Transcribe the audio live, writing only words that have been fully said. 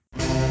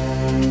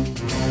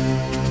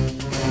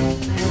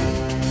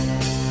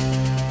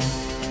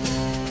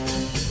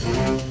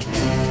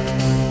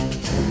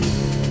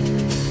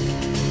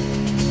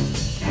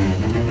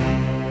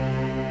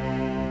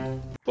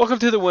Welcome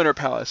to the Winter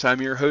Palace.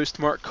 I'm your host,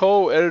 Mark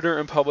Cole, editor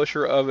and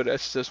publisher of it,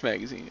 SSS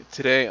Magazine.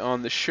 Today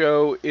on the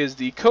show is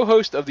the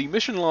co-host of the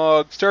Mission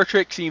Log Star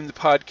Trek themed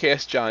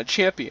podcast, John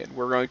Champion.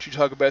 We're going to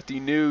talk about the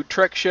new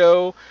Trek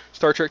show,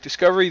 Star Trek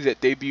Discovery, that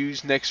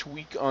debuts next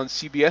week on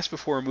CBS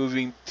before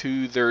moving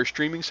to their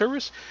streaming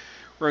service.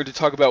 We're going to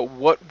talk about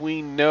what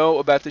we know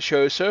about the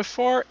show so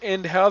far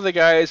and how the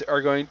guys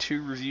are going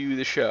to review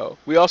the show.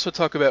 We also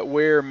talk about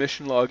where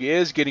Mission Log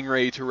is, getting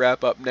ready to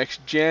wrap up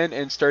Next Gen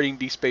and starting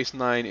Deep Space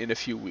Nine in a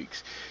few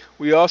weeks.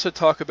 We also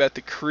talk about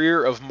the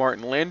career of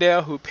Martin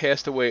Landau, who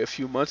passed away a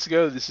few months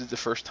ago. This is the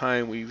first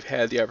time we've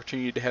had the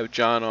opportunity to have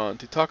John on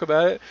to talk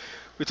about it.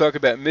 We talk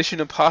about Mission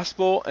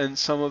Impossible and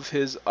some of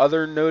his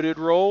other noted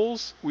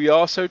roles. We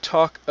also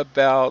talk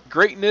about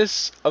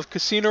greatness of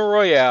Casino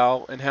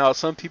Royale and how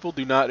some people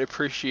do not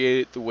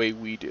appreciate it the way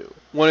we do.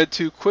 Wanted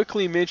to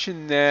quickly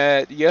mention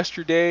that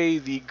yesterday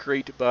the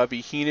great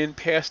Bobby Heenan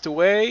passed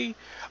away.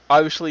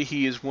 Obviously,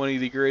 he is one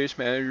of the greatest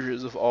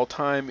managers of all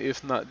time,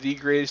 if not the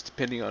greatest,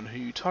 depending on who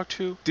you talk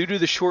to. Due to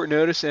the short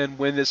notice and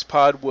when this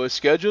pod was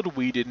scheduled,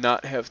 we did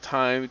not have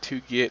time to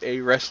get a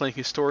wrestling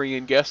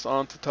historian guest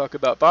on to talk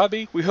about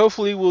Bobby. We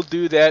hopefully will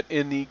do that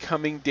in the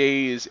coming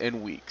days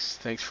and weeks.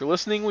 Thanks for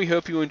listening. We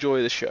hope you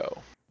enjoy the show.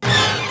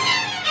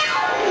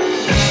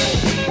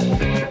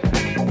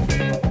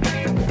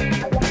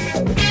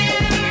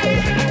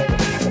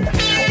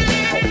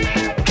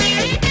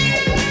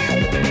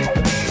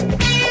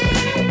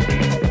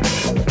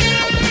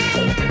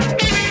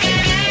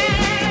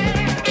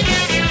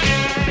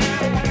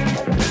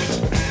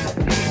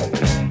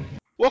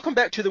 Welcome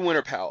back to the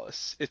Winter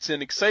Palace. It's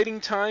an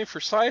exciting time for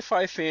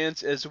sci-fi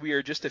fans as we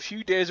are just a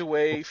few days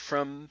away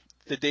from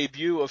the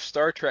debut of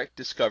Star Trek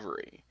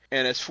Discovery.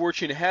 And as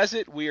fortune has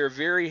it, we are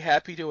very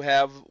happy to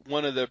have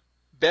one of the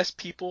best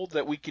people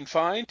that we can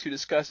find to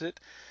discuss it,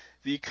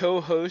 the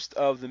co-host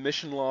of the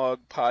Mission Log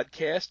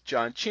podcast,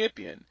 John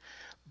Champion.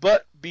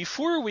 But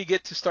before we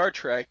get to Star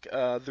Trek,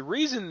 the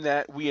reason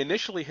that we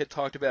initially had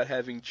talked about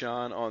having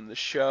John on the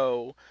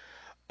show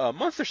a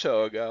month or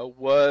so ago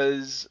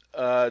was...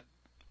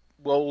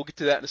 well, we'll get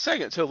to that in a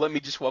second, so let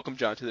me just welcome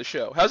John to the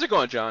show. How's it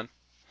going, John?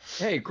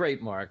 Hey,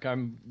 great, Mark.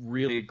 I'm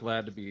really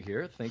glad to be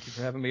here. Thank you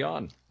for having me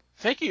on.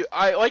 Thank you.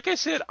 Like I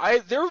said,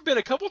 there have been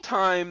a couple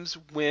times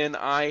when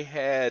I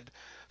had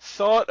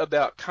thought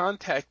about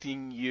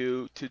contacting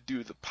you to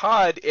do the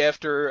pod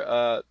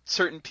after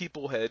certain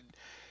people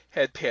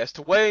had passed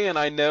away, and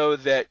I know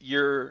that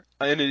you're,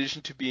 in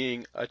addition to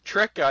being a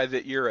Trek guy,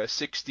 that you're a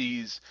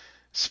 60s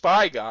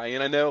spy guy,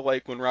 and I know,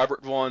 like, when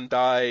Robert Vaughn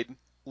died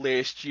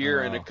last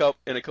year and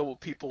a couple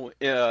people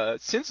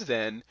since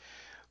then,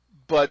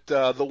 but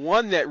the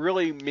one that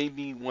really made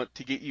me want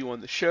to get you on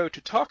the show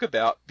to talk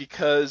about,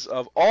 because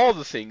of all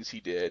the things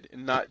he did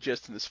and not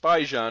just in the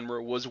spy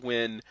genre, was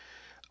when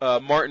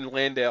Martin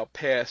Landau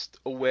passed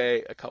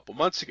away a couple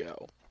months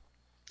ago.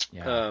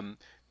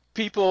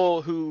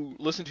 People who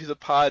listen to the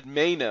pod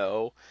may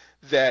know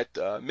that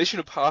Mission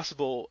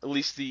Impossible, at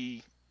least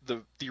the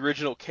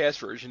original cast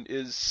version,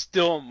 is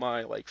still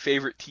my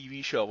favorite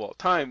TV show of all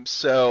time.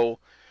 So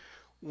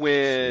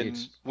when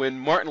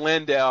Martin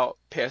Landau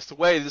passed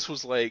away, this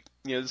was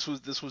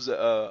this was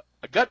a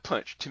gut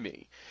punch to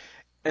me.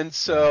 And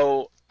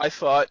so I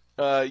thought,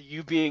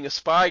 you being a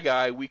spy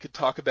guy, we could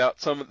talk about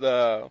some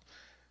of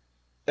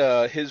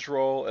his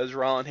role as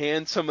Roland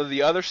Hand, some of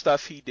the other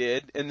stuff he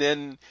did, and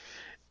then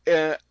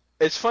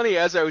it's funny,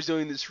 as I was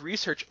doing this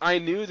research, I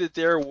knew that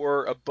there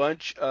were a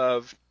bunch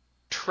of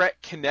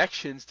Trek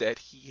connections that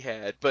he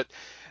had, but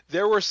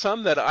there were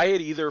some that I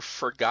had either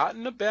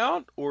forgotten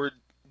about or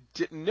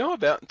didn't know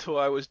about until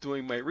I was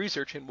doing my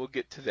research, and we'll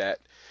get to that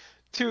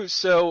too.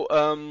 So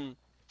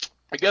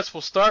I guess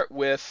we'll start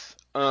with,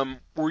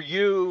 were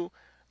you,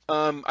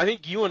 I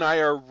think you and I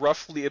are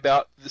roughly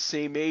about the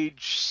same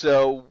age,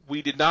 so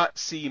we did not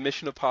see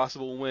Mission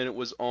Impossible when it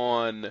was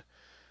on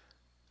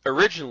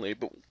originally,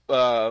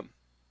 but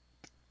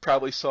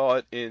probably saw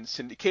it in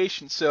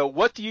syndication. So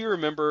what do you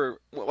remember,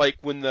 like,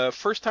 when the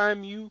first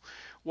time you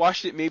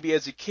watched it, maybe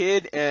as a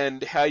kid,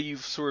 and how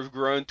you've sort of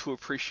grown to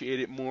appreciate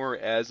it more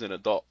as an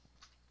adult?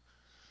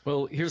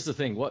 Well, here's the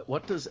thing.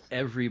 What does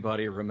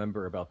everybody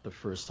remember about the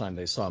first time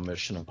they saw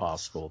Mission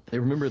Impossible? They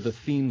remember the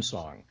theme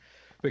song.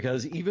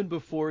 Because even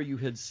before you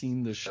had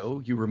seen the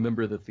show, you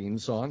remember the theme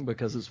song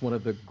because it's one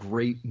of the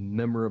great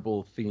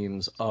memorable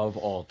themes of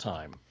all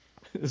time.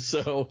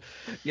 So,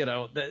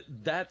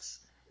 that's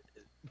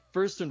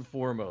first and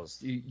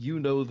foremost, you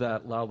know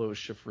that Lalo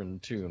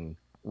Schifrin tune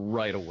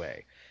right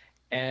away.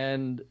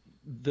 And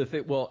the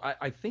thing,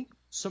 I think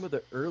some of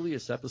the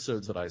earliest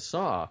episodes that I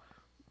saw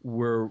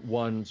were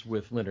ones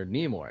with Leonard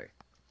Nimoy.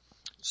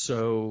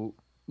 So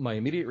my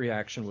immediate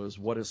reaction was,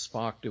 what is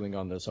Spock doing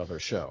on this other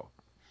show?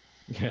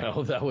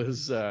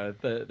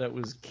 That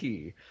was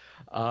key.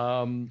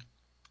 And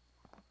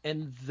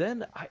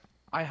then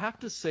I have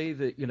to say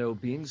that,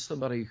 being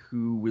somebody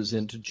who was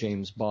into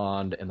James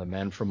Bond and The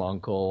Man from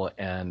U.N.C.L.E.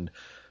 and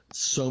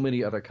so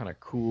many other kind of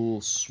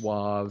cool,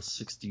 suave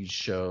 60s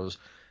shows,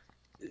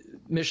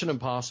 Mission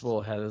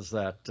Impossible has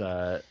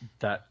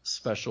that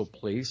special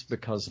place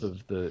because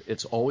of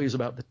it's always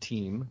about the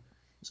team.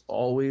 It's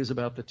always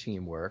about the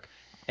teamwork,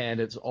 and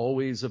it's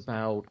always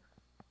about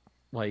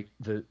like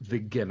the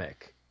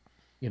gimmick.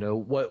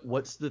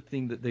 What's the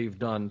thing that they've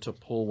done to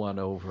pull one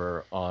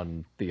over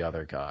on the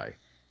other guy,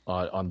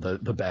 on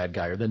the bad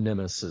guy or the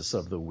nemesis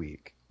of the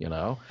week,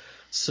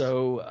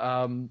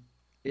 So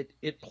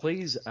it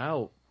plays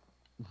out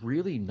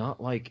really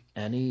not like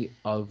any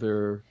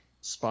other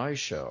spy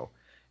show.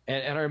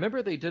 And I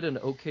remember they did an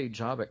okay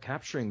job at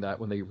capturing that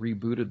when they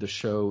rebooted the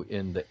show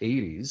in the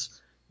 80s,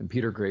 and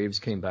Peter Graves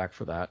came back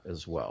for that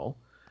as well.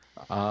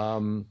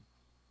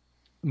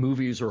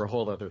 Movies are a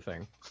whole other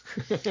thing.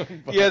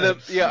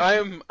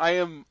 I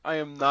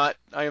am not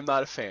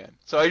a fan.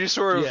 So I just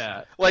sort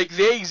of like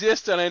they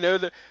exist, and I know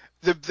that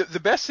the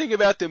best thing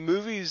about the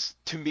movies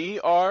to me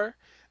are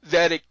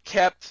that it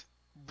kept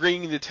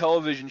bringing the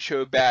television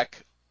show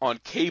back on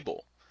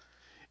cable.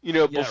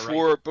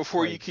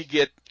 Before you could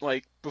get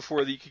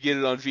before you could get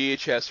it on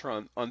VHS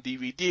or on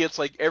DVD. It's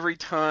like every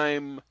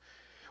time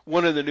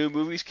one of the new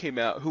movies came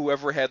out,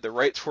 whoever had the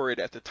rights for it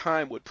at the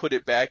time would put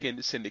it back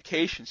into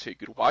syndication so you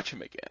could watch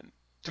them again.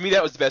 To me,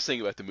 that was the best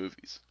thing about the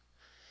movies.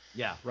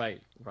 Yeah, right.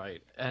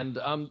 And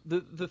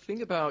the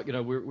thing about,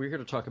 we're here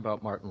to talk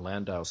about Martin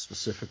Landau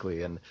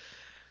specifically, and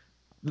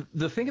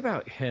the thing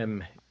about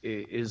him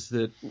is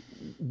that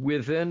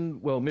within,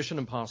 Mission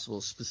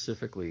Impossible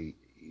specifically,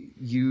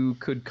 you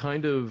could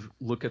kind of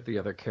look at the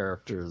other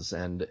characters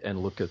and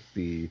look at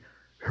the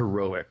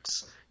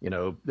heroics.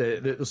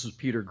 This was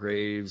Peter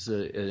Graves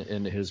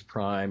in his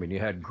prime, and you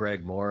had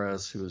Greg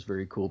Morris, who was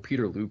very cool.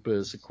 Peter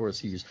Lupus, of course,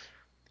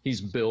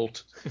 he's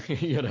built,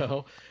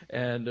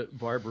 and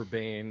Barbara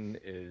Bain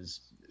is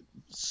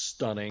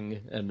stunning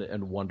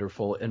and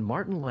wonderful. And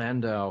Martin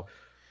Landau,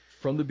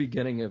 from the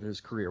beginning of his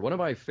career, one of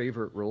my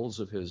favorite roles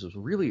of his was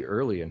really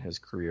early in his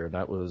career, and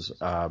that was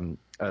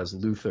as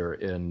Luther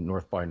in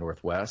North by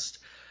Northwest.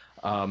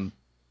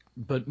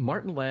 But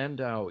Martin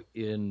Landau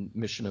in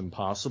Mission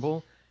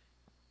Impossible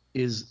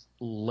is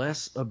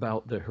less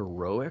about the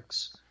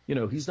heroics.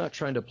 He's not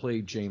trying to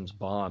play James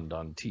Bond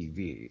on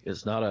TV.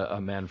 It's not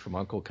a Man from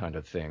U.N.C.L.E. kind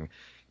of thing.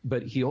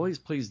 But he always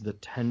plays the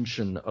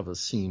tension of a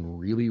scene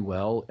really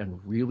well and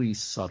really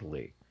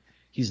subtly.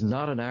 He's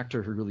not an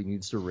actor who really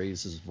needs to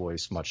raise his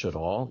voice much at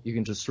all. You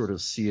can just sort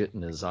of see it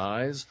in his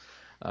eyes.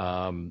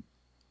 And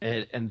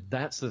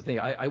that's the thing.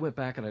 I went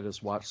back and I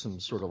just watched some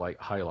sort of like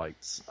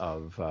highlights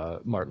of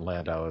Martin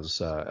Landau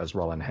as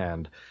Roland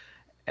Hand.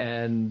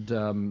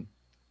 And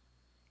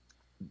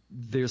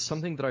there's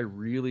something that I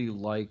really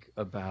like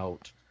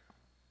about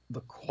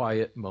the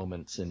quiet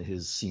moments in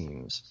his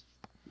scenes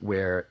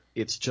where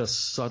it's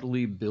just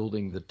subtly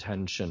building the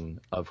tension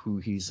of who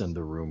he's in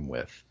the room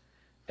with.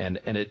 And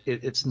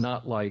it's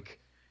not like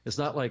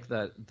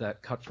that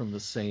cut from the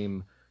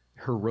same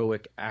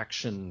heroic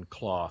action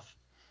cloth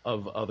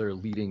of other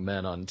leading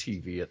men on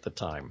TV at the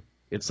time.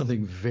 It's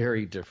something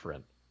very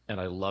different, and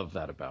I love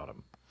that about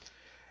him.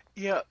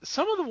 Yeah,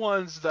 some of the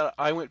ones that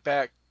I went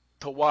back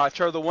to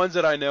watch are the ones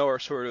that I know are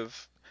sort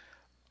of,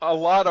 a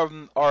lot of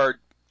them are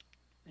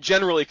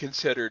generally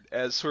considered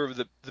as sort of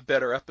the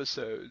better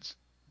episodes.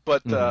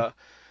 But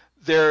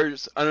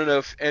there's, I don't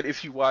know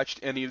if you watched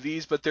any of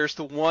these, but there's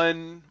the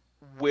one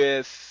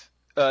with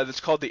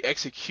that's called The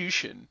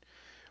Execution,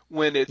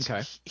 when it's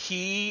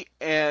he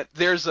and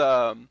there's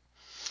a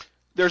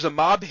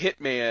mob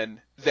hitman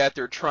that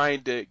they're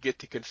trying to get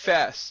to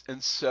confess,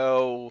 and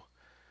so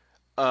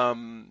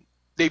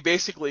they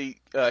basically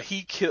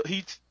he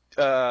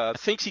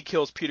thinks he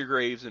kills Peter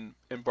Graves and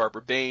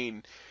Barbara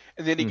Bain,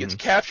 and then he gets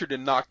captured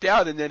and knocked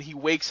out, and then he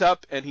wakes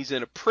up and he's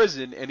in a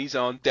prison and he's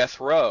on death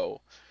row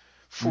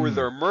for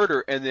their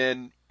murder, and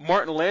then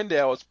Martin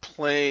Landau is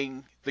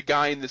playing the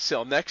guy in the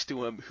cell next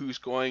to him who's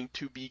going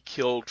to be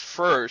killed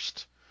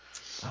first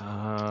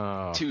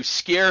to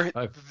scare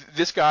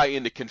this guy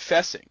into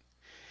confessing.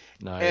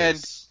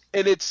 Nice.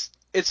 And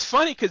it's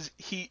funny because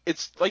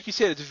it's like you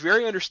said, it's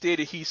very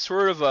understated. He's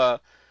sort of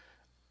a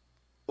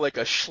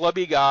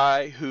schlubby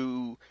guy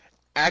who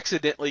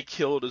accidentally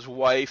killed his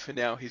wife, and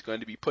now he's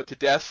going to be put to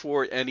death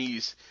for it, and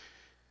he's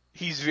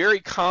very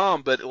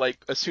calm, but like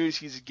as soon as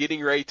he's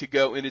getting ready to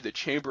go into the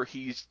chamber,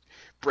 he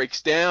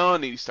breaks down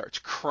and he starts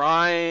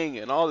crying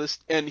and all this,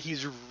 and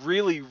he's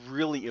really,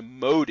 really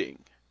emoting.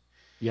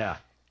 Yeah.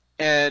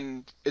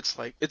 And it's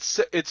like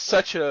it's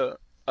such a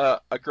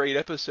great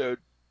episode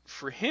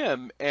for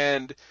him.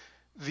 And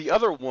the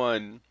other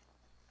one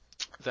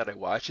that I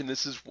watch, and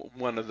this is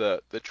one of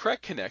the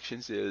Trek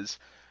connections, is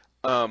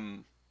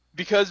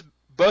because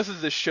both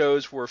of the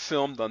shows were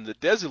filmed on the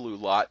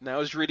Desilu lot, and I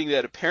was reading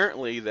that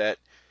apparently that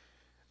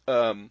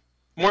Martin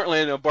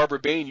Landau and Barbara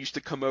Bain used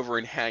to come over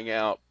and hang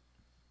out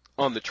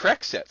on the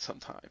Trek set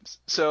sometimes.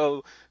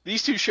 So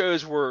these two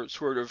shows were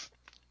sort of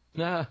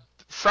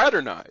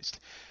fraternized.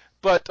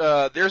 But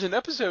there's an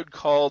episode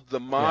called The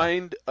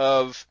Mind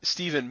of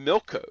Stephen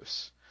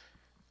Milkos,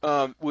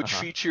 which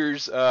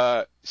features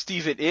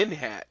Stephen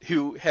Inhat,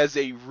 who has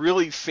a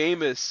really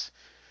famous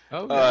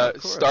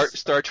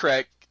Star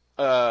Trek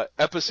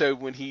episode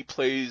when he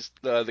plays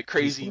the He's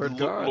crazy Lord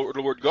Garth.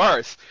 Lord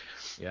Garth.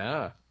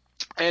 Yeah.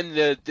 And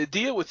the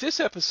deal with this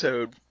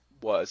episode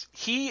was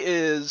he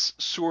is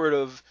sort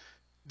of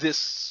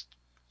this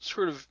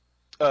sort of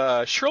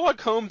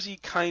Sherlock Holmesy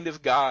kind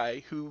of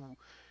guy who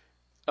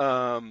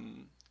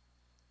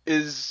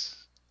is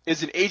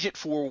an agent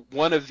for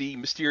one of the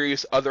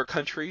mysterious other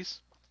countries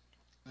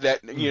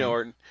that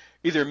are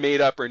either made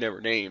up or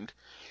never named,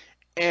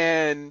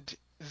 and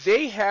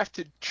they have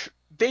to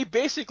they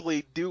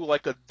basically do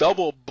like a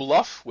double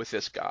bluff with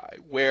this guy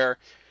where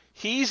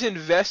he's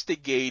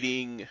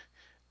investigating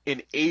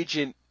an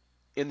agent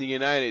in the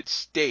United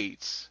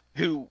States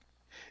who,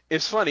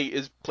 it's funny,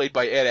 is played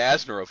by Ed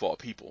Asner of all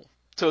people.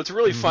 So it's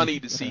really funny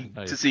to see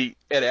Nice. to see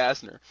Ed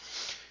Asner.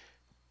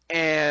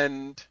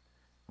 And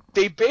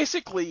they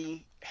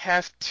basically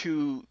have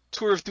to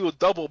sort of do a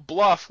double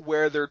bluff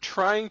where they're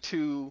trying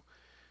to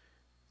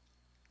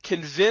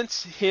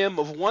convince him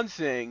of one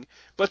thing,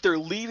 but they're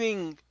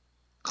leaving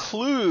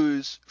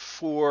clues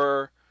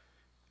for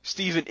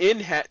Stephen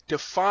Inhat to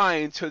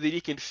find so that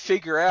he can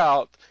figure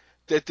out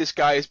that this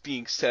guy is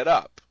being set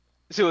up.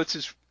 So it's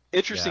this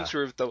interesting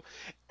sort of though.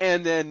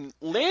 And then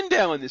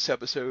Landau in this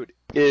episode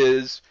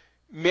is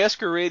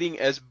masquerading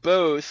as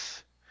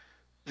both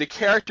the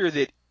character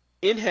that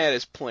Inhat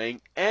is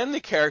playing and the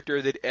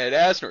character that Ed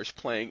Asner is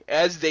playing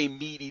as they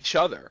meet each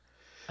other.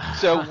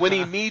 So when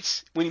he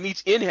meets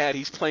Inhat,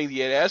 he's playing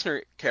the Ed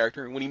Asner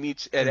character, and when he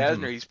meets Ed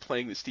Asner, he's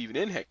playing the Stephen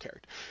Inhat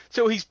character.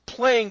 So he's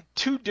playing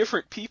two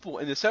different people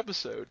in this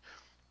episode.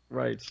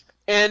 Right.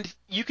 And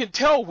you can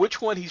tell which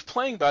one he's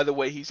playing by the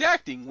way he's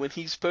acting. When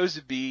he's supposed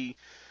to be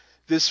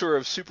this sort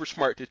of super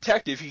smart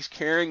detective, he's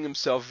carrying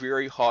himself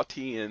very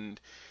haughty and,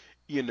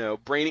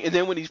 brainy. And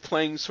then when he's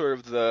playing sort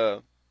of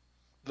the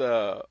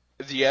Ed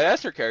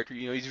Asner character,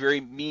 he's very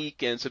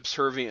meek and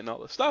subservient and all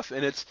this stuff.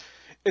 And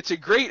it's a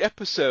great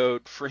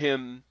episode for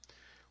him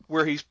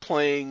where he's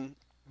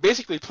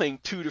basically playing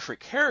two different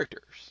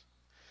characters.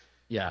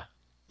 Yeah.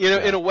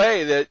 In a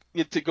way that,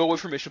 to go away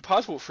from Mission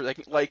Impossible for a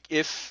second, like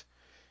if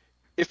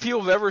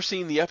people have ever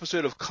seen the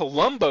episode of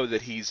Columbo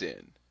that he's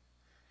in,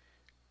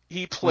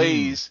 he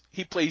plays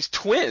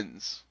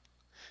twins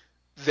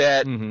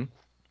that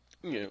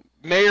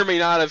may or may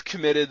not have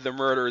committed the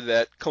murder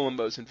that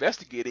Columbo's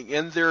investigating,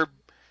 and they're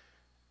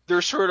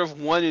sort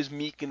of, one is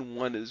meek and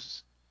one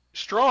is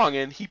strong,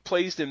 and he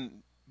plays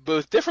them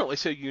both differently,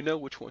 so you know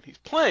which one he's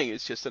playing.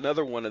 It's just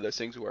another one of those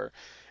things where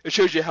it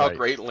shows you how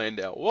great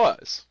Landau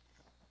was.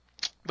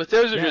 But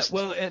those are just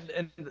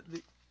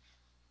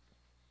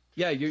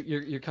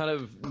you're kind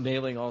of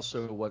nailing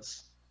also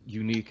what's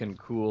unique and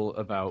cool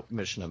about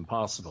Mission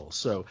Impossible.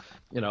 So,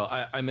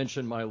 I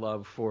mentioned my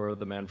love for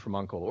The Man from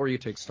U.N.C.L.E., or you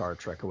take Star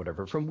Trek or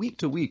whatever. From week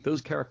to week,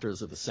 those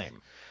characters are the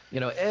same.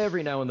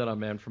 Every now and then on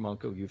Man from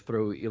U.N.C.L.E., you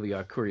throw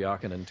Ilya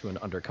Kuryakin into an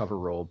undercover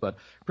role, but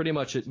pretty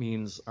much it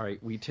means, all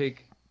right, we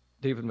take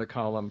David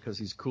McCallum because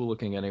he's cool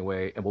looking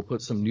anyway, and we'll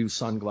put some new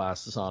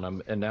sunglasses on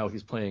him, and now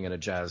he's playing in a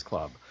jazz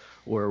club.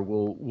 Or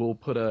we'll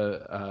put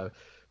we'll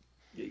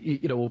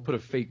put a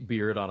fake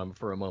beard on him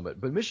for a moment.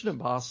 But Mission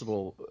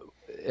Impossible,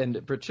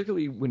 and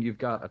particularly when you've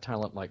got a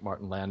talent like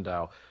Martin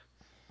Landau,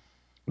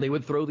 they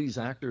would throw these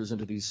actors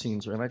into these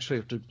scenes where they actually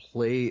have to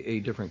play a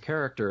different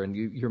character. And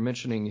you're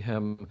mentioning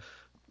him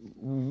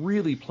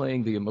really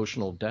playing the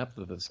emotional depth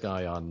of this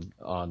guy on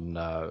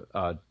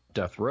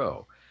Death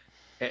Row.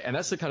 And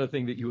that's the kind of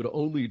thing that you would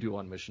only do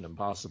on Mission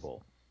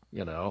Impossible,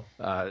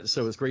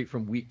 So it's great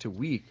from week to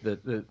week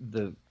that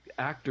the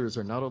actors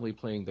are not only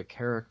playing the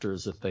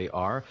characters that they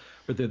are,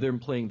 but they're then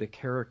playing the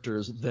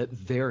characters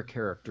that their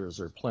characters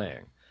are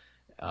playing.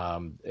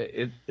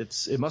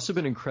 It must have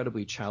been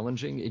incredibly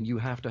challenging, and you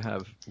have to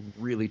have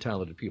really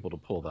talented people to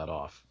pull that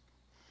off.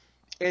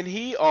 And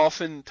he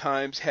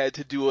oftentimes had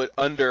to do it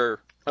under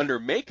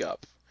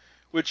makeup,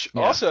 which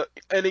also,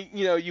 and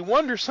you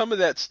wonder some of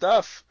that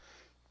stuff,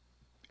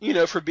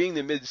 for being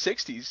the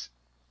mid-'60s,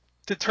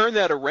 to turn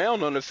that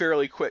around on a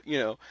fairly quick,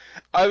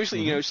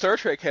 obviously, Star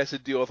Trek has to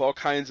deal with all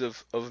kinds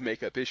of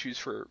makeup issues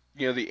for,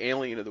 the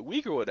alien of the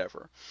week or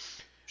whatever.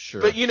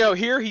 Sure. But,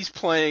 here he's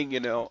playing,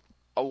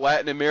 a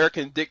Latin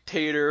American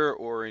dictator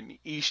or an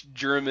East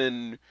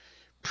German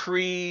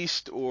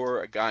priest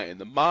or a guy in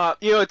the mob.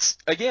 It's,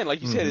 again,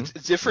 like you said, it's a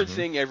different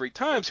thing every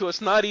time. So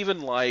it's not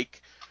even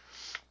like,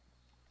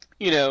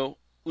 Leonard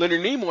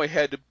Nimoy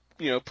had to,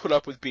 put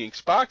up with being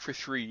Spock for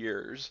 3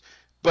 years.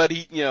 But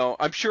he,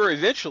 I'm sure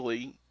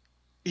eventually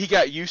he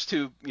got used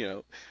to,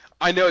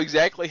 I know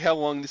exactly how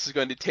long this is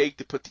going to take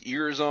to put the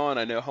ears on.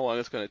 I know how long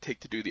it's going to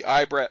take to do the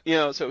eyebrow.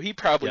 So he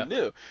probably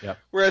knew. Yep.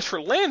 Whereas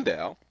for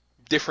Landau,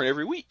 different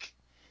every week.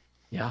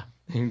 Yeah,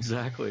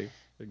 exactly.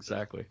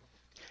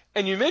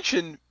 And you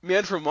mentioned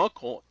Man from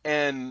U.N.C.L.E.,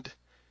 and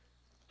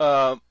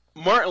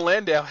Martin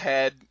Landau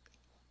had,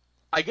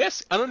 I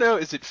guess, I don't know,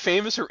 is it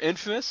famous or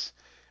infamous,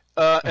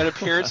 an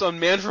appearance on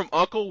Man from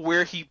U.N.C.L.E.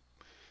 where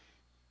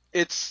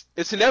it's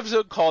an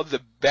episode called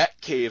The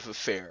Batcave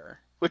Affair,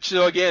 which,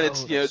 so again,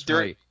 it's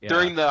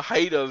during the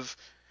height of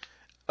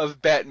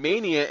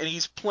Batmania, and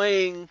he's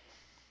playing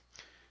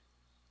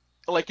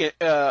like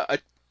a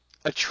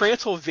a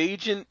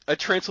Transylvanian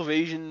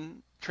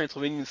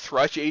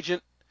thrush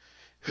agent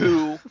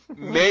who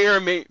may or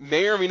may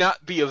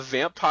not be a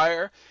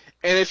vampire.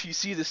 And if you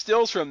see the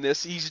stills from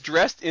this, he's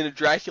dressed in a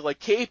Dracula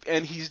cape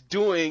and he's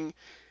doing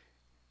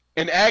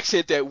an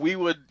accent that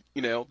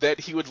that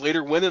he would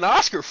later win an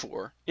Oscar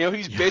for.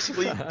 He's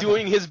basically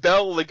doing his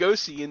Bela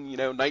Lugosi in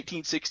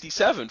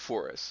 1967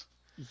 for us.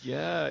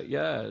 Yeah,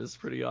 it's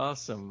pretty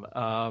awesome.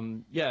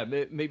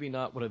 Maybe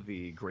not one of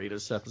the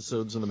greatest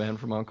episodes in The Man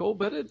from U.N.C.L.E.,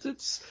 but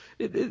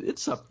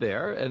it's up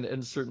there,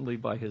 and certainly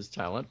by his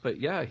talent.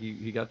 But yeah,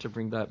 he got to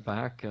bring that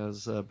back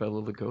as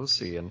Bela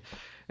Lugosi, and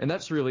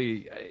that's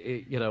really,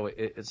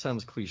 it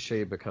sounds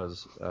cliche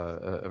because,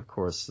 of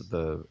course,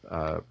 the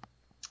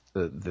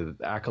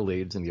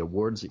accolades and the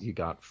awards that he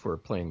got for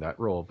playing that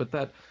role, but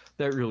that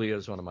really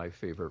is one of my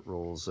favorite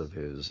roles of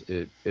his.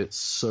 It's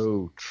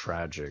so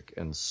tragic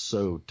and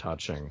so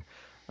touching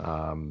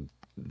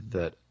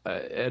that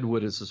Ed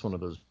Wood is just one of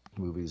those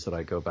movies that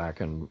I go back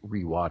and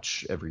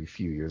rewatch every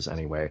few years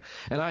anyway.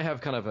 And I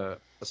have kind of a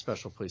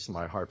special place in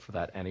my heart for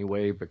that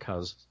anyway,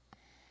 because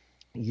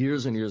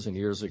years and years and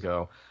years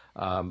ago,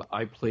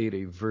 I played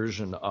a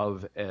version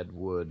of Ed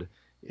Wood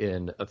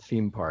in a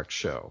theme park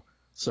show.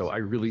 So I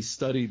really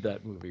studied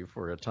that movie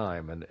for a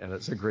time, and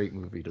it's a great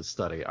movie to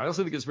study. I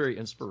also think it's very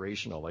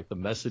inspirational. Like, the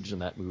message in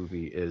that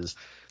movie is,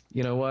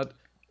 you know what?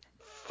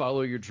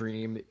 Follow your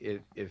dream.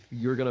 If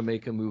you're going to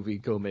make a movie,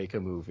 go make a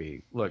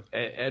movie. Look,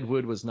 Ed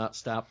Wood was not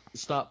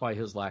stopped by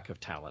his lack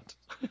of talent.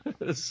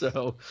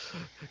 So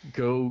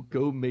go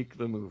make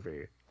the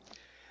movie.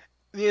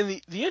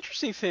 And the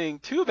interesting thing,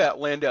 too, about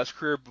Landau's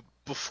career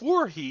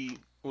before he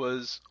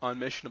was on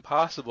Mission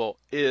Impossible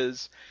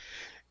is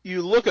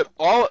you look at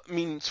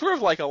sort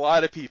of like a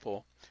lot of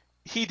people,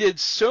 he did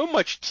so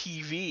much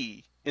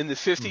TV in the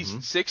 50s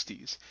and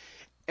 60s,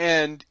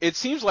 and it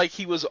seems like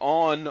he was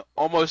on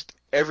almost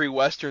every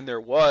Western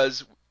there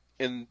was,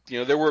 and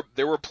there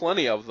were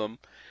plenty of them.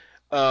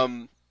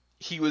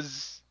 He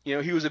was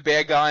a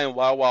bad guy in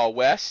Wild Wild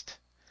West.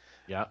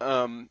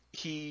 Yeah.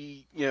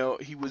 He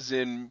was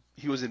in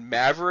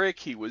Maverick,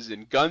 he was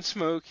in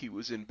Gunsmoke, he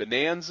was in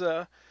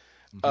Bonanza.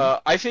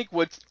 I think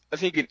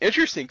an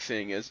interesting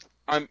thing is,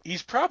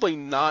 he's probably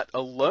not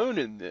alone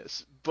in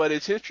this, but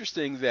it's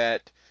interesting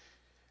that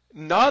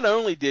not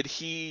only did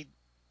he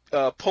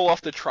pull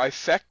off the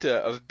trifecta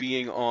of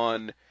being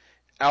on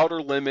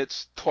Outer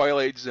Limits,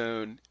 Twilight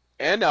Zone,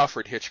 and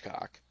Alfred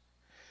Hitchcock,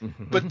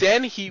 but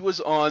then he was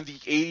on the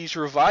 80s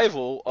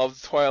revival of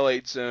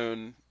Twilight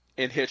Zone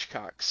and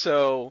Hitchcock.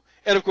 So,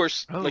 and of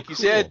course, like you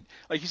said,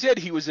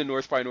 he was in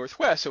North by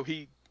Northwest, so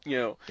he he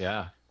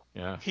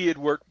had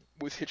worked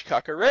with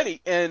Hitchcock already,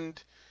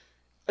 and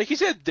like you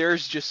said,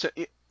 there's just,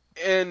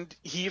 and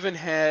he even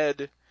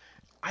had,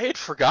 I had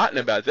forgotten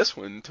about this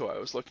one until I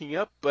was looking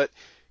up, but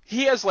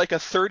he has like a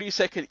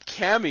 30-second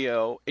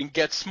cameo in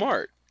Get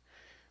Smart,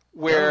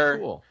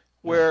 where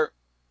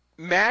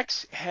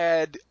Max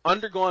had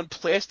undergone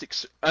plastic.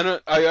 I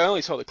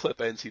only saw the clip,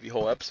 I didn't see the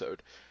whole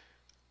episode,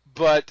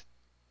 but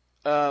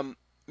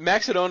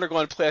Max had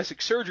undergone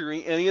plastic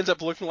surgery, and he ends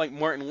up looking like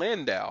Martin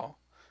Landau,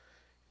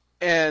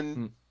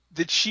 and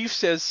the chief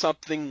says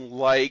something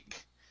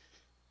like,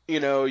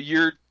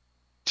 you're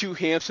too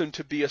handsome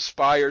to be a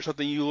spy or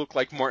something, you look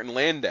like Martin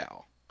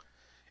Landau.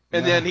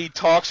 And then he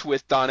talks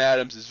with Don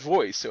Adams'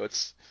 voice, so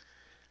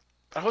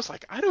I was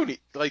like,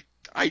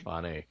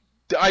 Funny.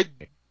 I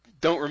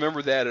don't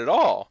remember that at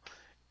all.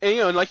 And,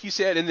 and like you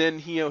said, and then,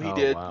 he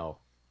did, wow.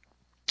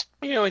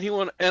 And he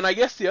won, and I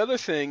guess the other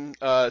thing,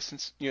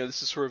 since,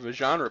 this is sort of a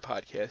genre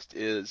podcast,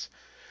 is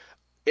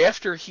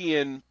after he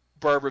and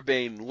Barbara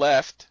Bain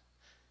left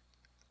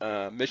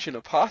Mission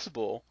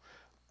Impossible,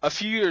 a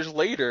few years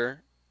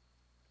later,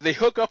 they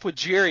hook up with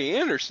Jerry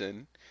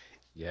Anderson,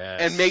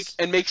 and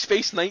make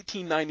Space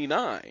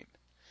 1999.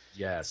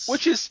 Yes.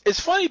 Which is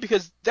funny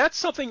because that's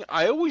something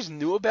I always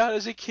knew about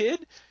as a kid,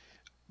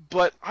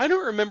 but I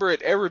don't remember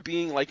it ever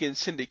being like in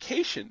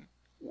syndication,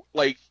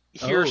 like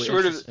here,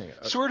 sort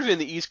of in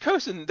the East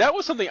Coast, and that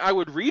was something I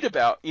would read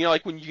about,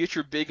 like when you get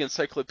your big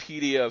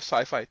encyclopedia of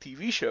sci-fi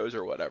TV shows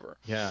or whatever.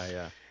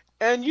 Yeah.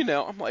 And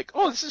I'm like,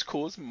 oh, this is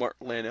cool. It's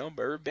Martin Landau and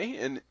Barbara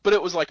Bain, but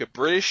it was like a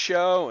British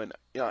show, and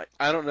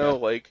I don't know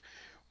like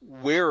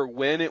where or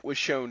when it was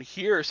shown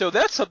here. So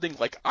that's something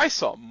like I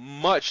saw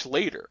much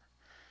later.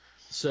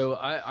 So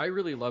I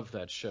really love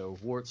that show,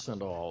 warts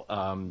and all.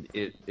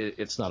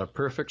 It's not a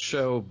perfect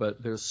show,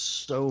 but there's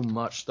so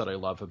much that I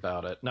love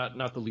about it.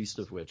 Not the least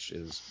of which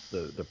is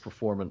the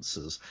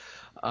performances.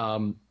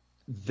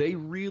 They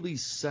really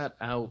set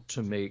out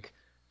to make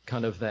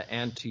kind of the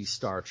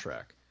anti-Star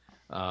Trek.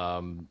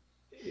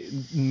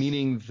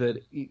 Meaning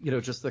that,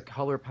 just the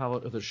color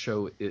palette of the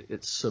show,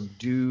 it's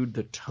subdued.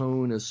 The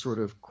tone is sort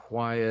of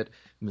quiet,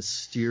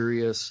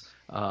 mysterious.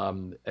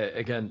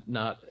 Again,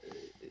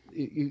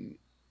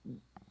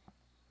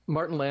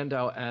 Martin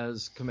Landau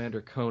as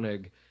Commander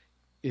Koenig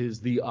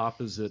is the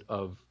opposite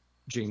of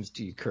James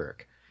T.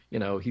 Kirk.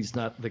 He's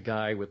not the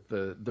guy with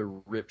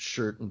the ripped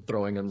shirt and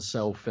throwing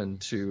himself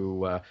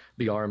into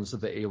the arms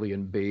of the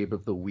alien babe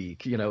of the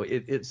week.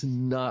 It's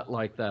not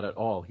like that at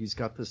all. He's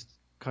got this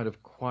kind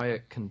of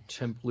quiet,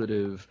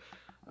 contemplative,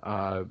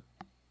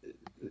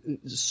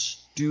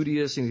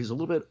 studious, and he's a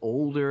little bit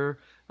older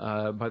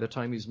by the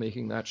time he's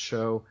making that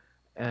show.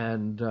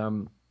 And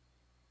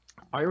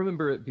I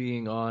remember it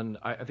being on,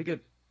 I think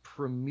it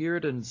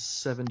premiered in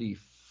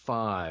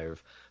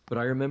 75, but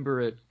I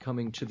remember it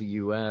coming to the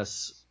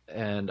U.S.,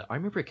 and I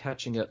remember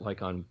catching it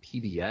like on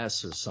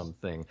PBS or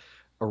something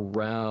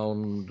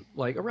around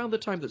the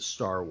time that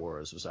Star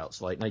Wars was out,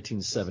 so like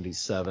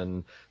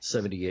 1977,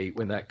 78,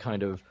 when that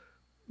kind of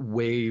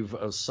wave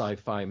of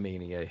sci-fi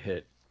mania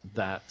hit.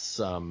 That's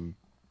when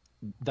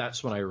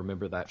I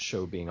remember that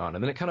show being on,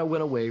 and then it kind of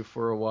went away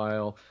for a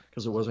while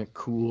because it wasn't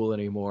cool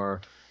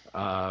anymore.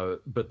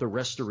 But the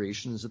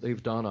restorations that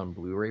they've done on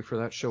Blu-ray for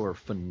that show are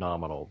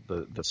phenomenal.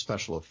 The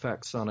special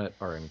effects on it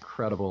are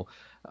incredible,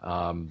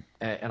 and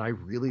I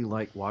really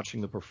like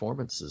watching the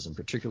performances, and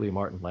particularly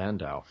Martin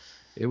Landau.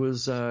 It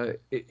was a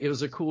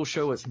cool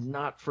show. It's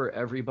not for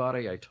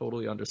everybody. I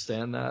totally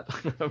understand that,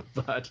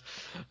 but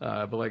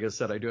like I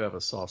said, I do have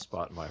a soft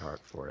spot in my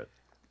heart for it.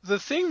 The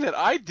thing that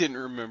I didn't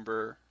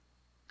remember,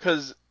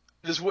 because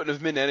this wouldn't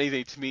have meant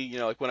anything to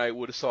me, like when I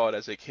would have saw it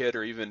as a kid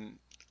or even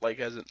like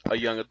as a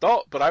young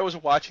adult, but I was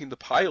watching the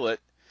pilot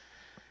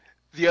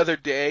the other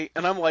day,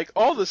 and I'm like,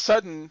 all of a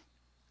sudden,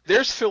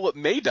 there's Philip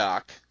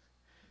Maydock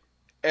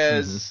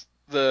as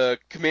the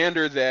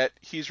commander that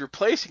he's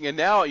replacing, and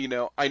now,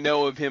 I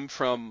know of him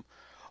from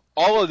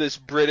all of this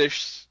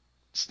British,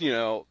 he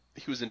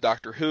was in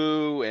Doctor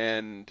Who,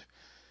 and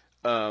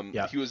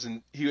he was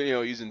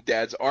in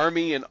Dad's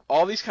Army, and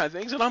all these kind of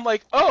things, and I'm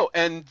like, oh,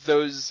 and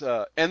those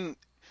those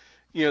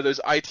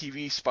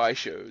ITV spy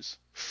shows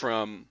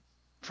from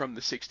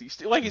the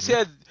 60s. Like you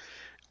said,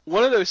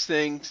 one of those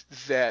things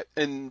that,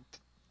 and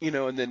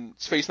then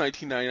Space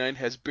 1999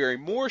 has Barry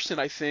Morrison,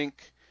 I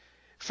think,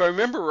 if I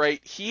remember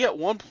right, he at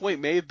one point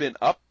may have been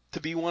up to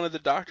be one of the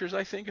doctors,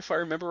 I think, if I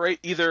remember right.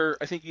 Either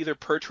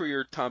Pertwee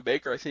or Tom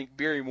Baker. I think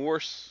Barry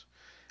Morse,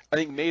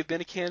 may have been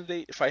a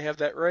candidate, if I have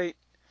that right.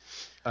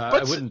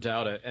 I wouldn't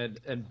doubt it.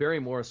 And Barry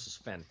Morse is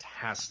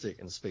fantastic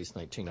in Space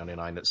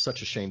 1999. It's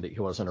such a shame that he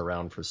wasn't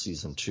around for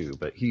season 2,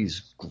 but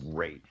he's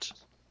great.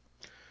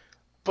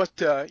 But,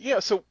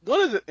 so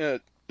one of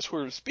the,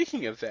 sort of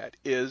speaking of that,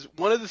 is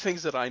one of the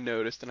things that I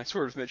noticed, and I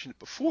sort of mentioned it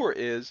before,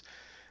 is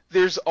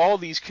there's all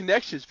these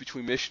connections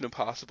between Mission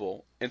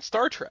Impossible and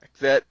Star Trek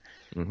that,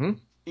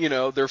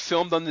 they're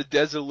filmed on the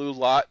Desilu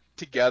lot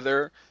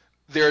together.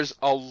 There's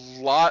a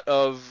lot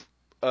of,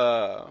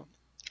 I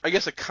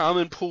guess, a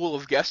common pool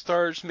of guest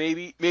stars,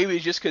 maybe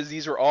it's just because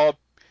these are all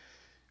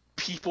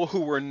people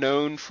who were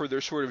known for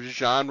their sort of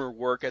genre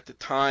work at the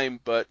time,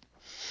 but,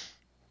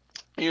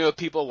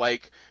 people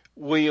like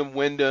William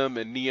Wyndham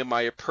and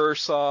Nehemiah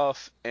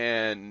Persoff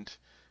and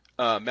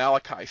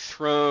Malachi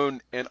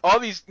Throne and all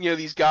these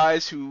these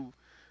guys who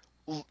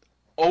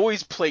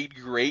always played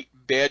great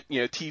bad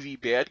TV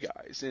bad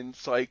guys, and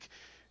it's like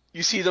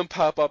you see them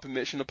pop up in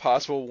Mission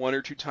Impossible one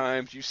or two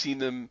times, you've seen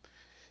them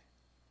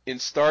in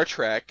Star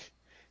Trek,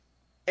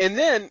 and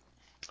then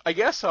I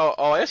guess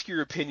I'll ask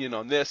your opinion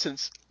on this,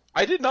 since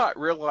I did not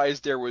realize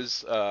there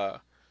was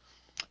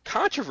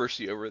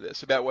controversy over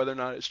this about whether or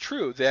not it's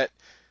true, that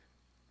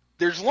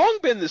there's long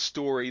been the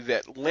story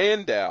that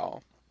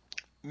Landau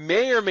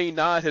may or may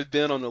not have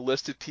been on the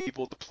list of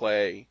people to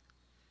play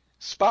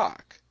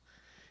Spock.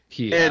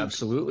 He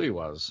absolutely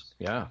was,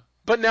 yeah.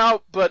 But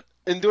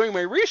in doing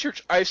my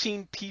research, I've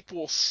seen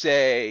people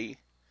say,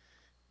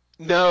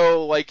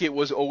 no, like it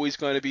was always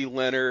going to be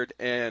Leonard,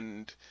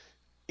 and,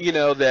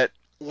 that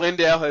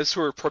Landau has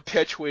sort of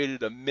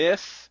perpetuated a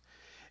myth.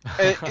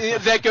 And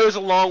that goes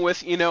along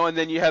with, and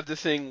then you have the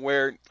thing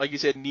where, like you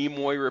said,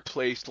 Nimoy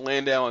replaced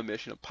Landau in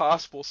Mission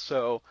Impossible,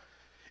 so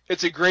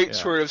it's a great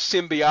sort of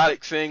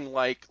symbiotic thing,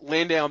 like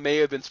Landau may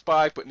have been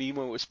Spock, but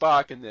Nimoy was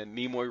Spock, and then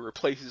Nimoy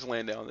replaces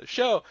Landau on the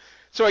show.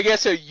 So I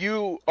guess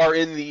you are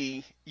in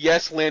the,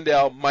 yes,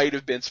 Landau might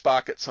have been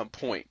Spock at some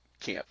point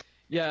camp.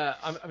 Yeah,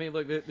 I mean,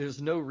 look,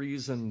 there's no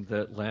reason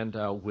that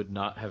Landau would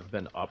not have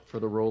been up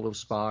for the role of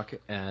Spock,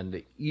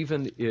 and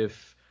even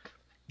if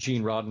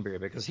Gene Roddenberry,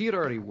 because he had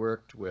already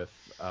worked with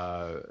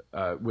Leonard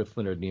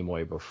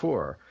Nimoy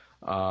before.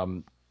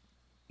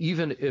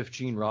 Even if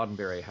Gene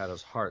Roddenberry had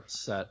his heart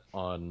set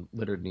on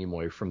Leonard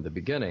Nimoy from the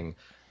beginning,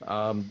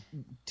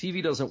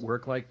 TV doesn't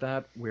work like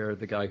that, where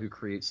the guy who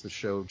creates the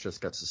show just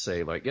gets to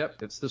say, like,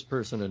 yep, it's this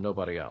person and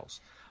nobody else.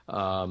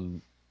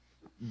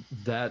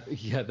 That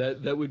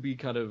would be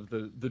kind of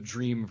the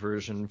dream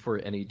version for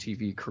any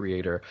TV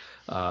creator.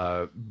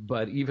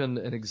 But even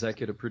an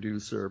executive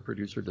producer or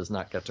producer does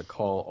not get to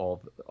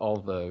call all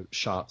the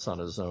shots on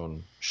his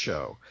own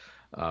show.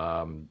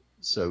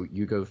 So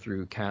you go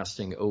through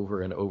casting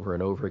over and over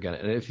and over again.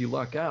 And if you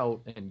luck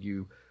out and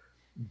you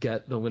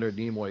get the Leonard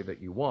Nimoy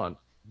that you want,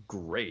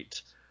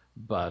 great.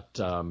 But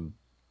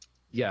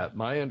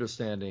my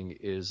understanding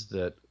is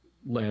that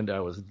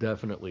Landau was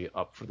definitely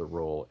up for the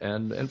role,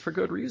 and for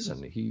good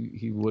reason.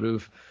 He would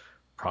have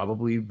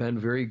probably been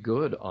very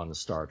good on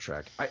Star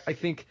Trek. I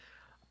think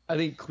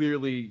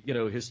clearly,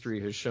 history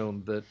has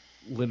shown that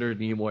Leonard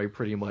Nimoy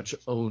pretty much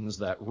owns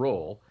that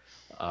role.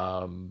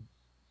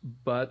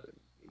 But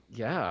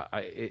yeah,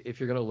 if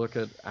you're going to look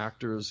at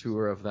actors who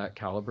are of that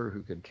caliber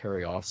who could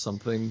carry off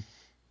something,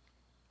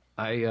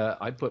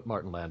 I'd put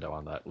Martin Landau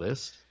on that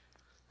list.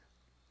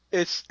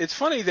 It's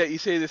funny that you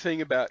say the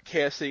thing about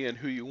casting and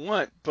who you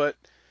want, but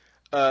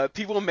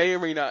people may or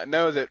may not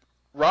know that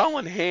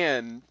Roland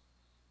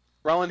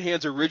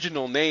Hand's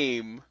original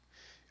name,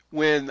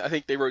 when I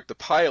think they wrote the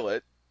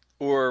pilot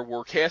or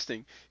were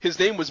casting, his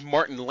name was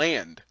Martin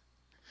Land.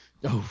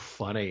 Oh,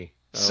 funny.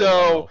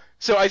 So, Wow.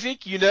 so I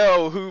think you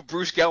know who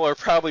Bruce Geller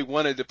probably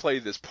wanted to play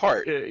this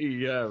part.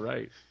 Yeah,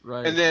 right.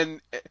 And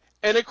then,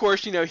 and of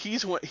course, he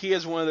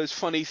has one of those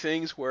funny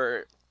things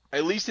where,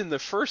 at least in the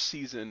first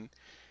season,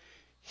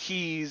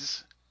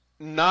 he's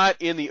not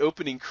in the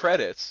opening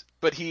credits,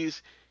 but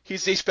he's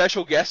a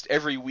special guest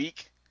every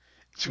week.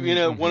 So, one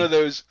Mm-hmm. of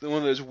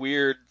those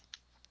weird,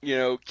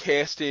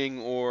 casting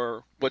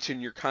or what's in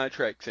your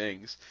contract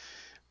things.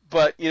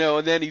 But,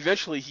 and then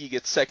eventually he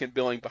gets second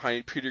billing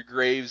behind Peter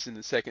Graves in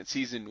the second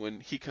season when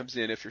he comes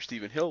in after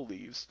Stephen Hill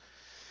leaves.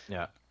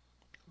 Yeah.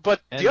 But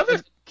the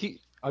other,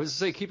 I was to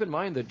say, keep in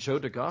mind that Joe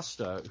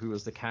DaGusta, who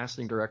was the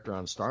casting director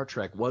on Star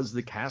Trek, was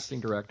the casting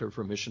director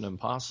for Mission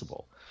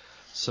Impossible.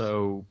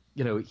 So,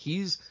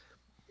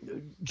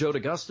 Joe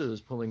DaGusta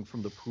is pulling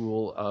from the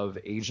pool of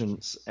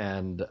agents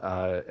and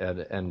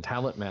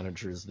talent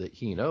managers that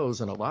he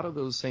knows, and a lot of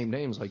those same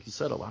names, like you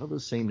said, a lot of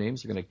those same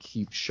names are going to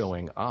keep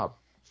showing up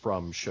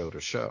from show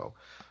to show.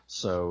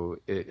 So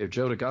if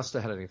Joe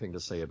DaGusta had anything to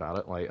say about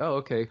it, like, oh,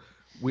 okay,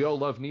 we all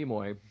love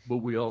Nimoy, but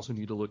we also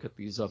need to look at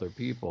these other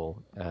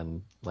people,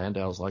 and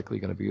Landau's likely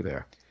going to be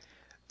there.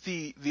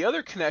 the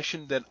other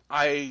connection that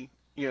I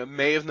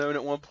may have known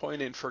at one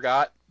point and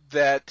forgot,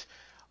 that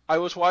I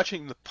was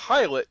watching the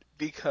pilot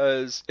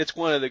because it's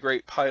one of the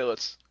great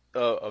pilots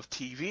of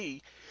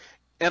TV,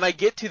 and I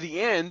get to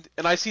the end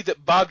and I see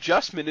that Bob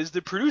Justman is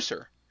the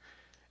producer.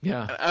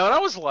 Yeah. And I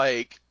was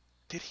like,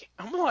 did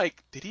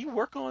he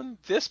work on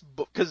this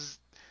book? Because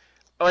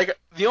like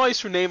the only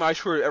sort of name I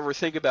sort of ever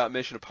think about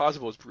Mission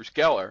Impossible is Bruce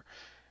Geller.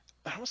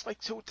 And I was like,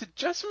 so did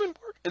Justman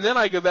work? And then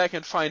I go back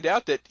and find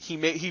out that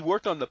he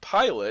worked on the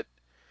pilot.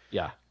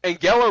 Yeah. And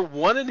Geller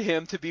wanted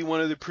him to be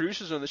one of the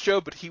producers on the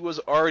show, but he was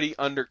already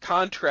under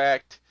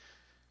contract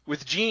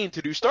with Gene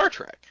to do Star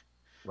Trek.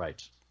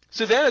 Right.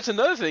 So then it's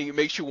another thing. It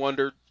makes you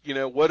wonder,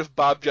 what if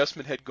Bob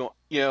Justman had gone,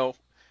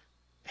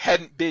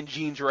 hadn't been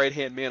Gene's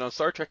right-hand man on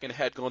Star Trek and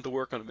had gone to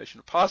work on a Mission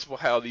Impossible,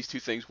 how these two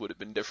things would have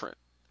been different.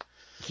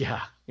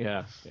 Yeah.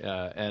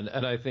 And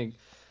I think,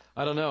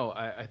 I don't know,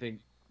 I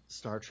think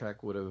Star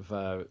Trek would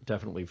have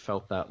definitely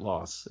felt that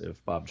loss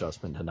if Bob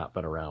Justman had not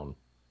been around.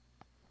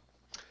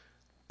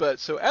 But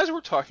so as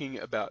we're talking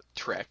about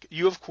Trek,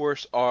 you of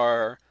course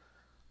are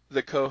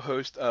the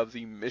co-host of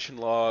the Mission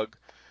Log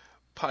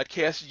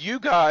podcast. You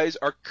guys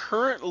are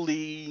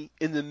currently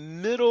in the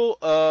middle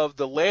of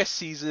the last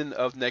season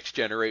of Next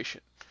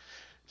Generation.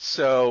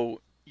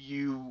 So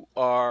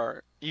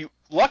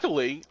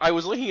luckily, I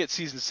was looking at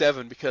season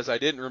 7 because I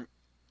didn't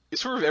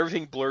it's sort of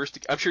everything blurs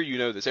I'm sure you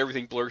know this,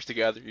 everything blurs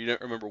together. You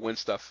don't remember when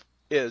stuff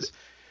is.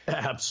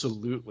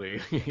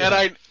 Absolutely.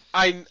 Yeah.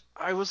 And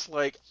I was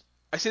like,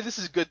 I said this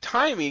is good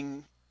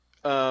timing,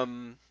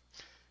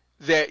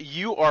 that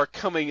you are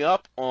coming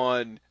up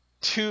on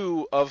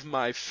 2 of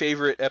my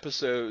favorite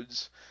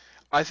episodes,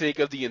 I think,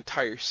 of the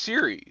entire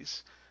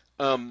series.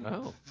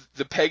 The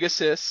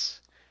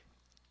Pegasus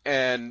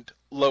and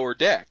Lower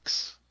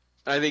Decks.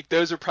 I think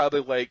those are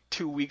probably like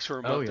 2 weeks or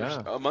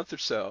a month or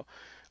so.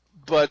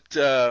 But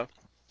yeah,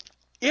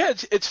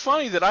 it's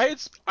funny that I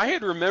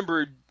had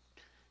remembered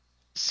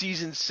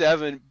season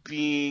 7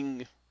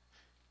 being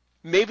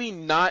maybe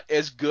not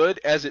as good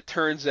as it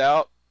turns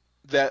out,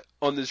 that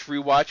on this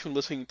rewatch when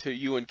listening to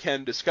you and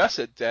Ken discuss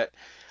it, that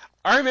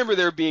I remember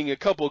there being a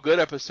couple good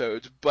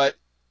episodes, but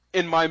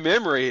in my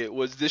memory it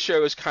was this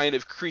show is kind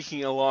of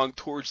creaking along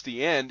towards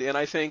the end, and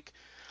I think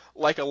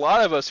like a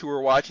lot of us who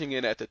were watching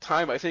it at the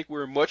time, I think we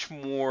were much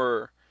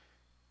more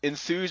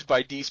enthused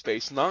by Deep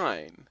Space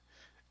Nine,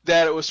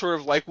 that it was sort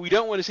of like we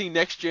don't want to see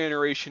Next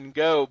Generation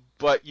go,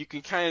 but you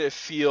can kind of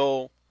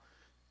feel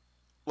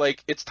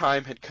like its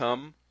time had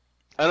come.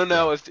 I don't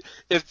know if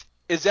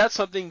is that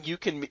something you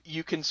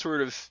can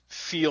sort of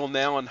feel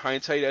now in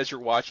hindsight as you're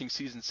watching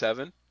season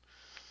 7?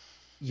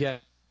 Yeah.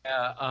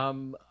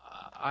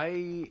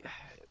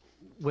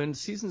 When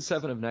season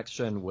 7 of Next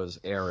Gen was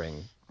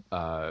airing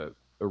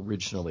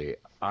originally,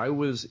 I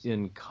was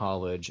in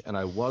college and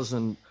I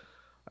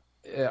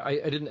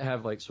didn't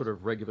have like sort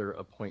of regular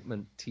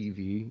appointment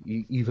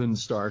TV, even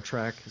Star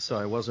Trek, so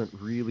I wasn't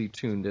really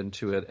tuned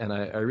into it, and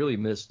I really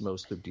missed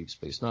most of Deep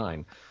Space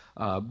Nine.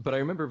 But I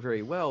remember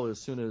very well, as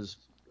soon as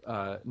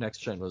Next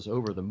Gen was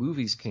over, the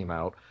movies came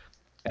out,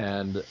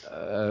 and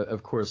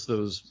of course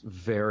those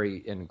vary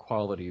in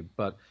quality,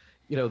 but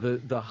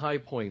the high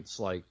points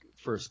like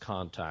First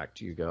Contact,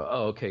 you go,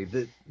 oh, okay,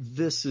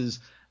 this is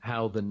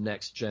how the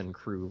next gen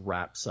crew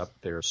wraps up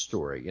their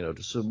story,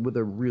 just with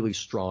a really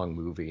strong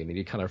movie. I mean,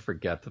 you kind of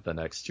forget that the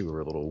next two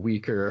are a little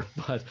weaker,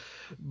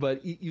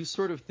 but you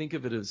sort of think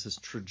of it as this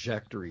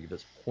trajectory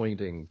that's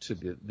pointing to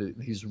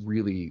these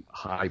really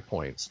high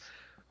points.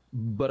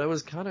 But I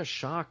was kind of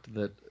shocked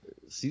that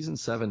season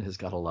 7 has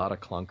got a lot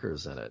of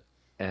clunkers in it.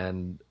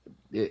 And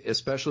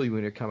especially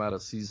when you come out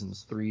of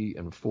seasons 3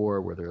 and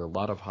 4, where there are a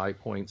lot of high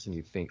points and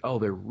you think, oh,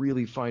 they're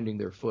really finding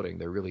their footing.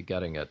 They're really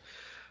getting it.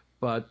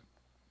 But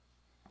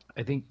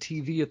I think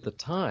TV at the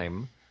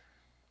time,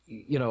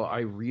 I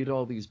read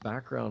all these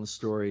background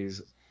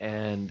stories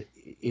and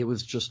it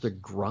was just a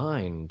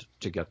grind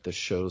to get the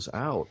shows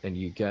out. And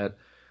you get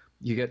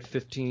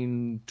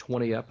 15,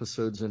 20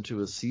 episodes into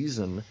a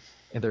season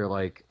and they're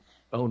like,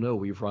 oh no,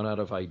 we've run out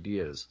of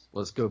ideas.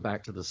 Let's go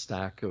back to the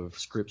stack of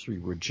scripts we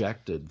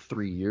rejected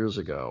 3 years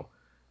ago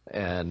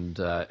and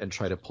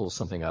try to pull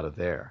something out of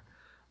there.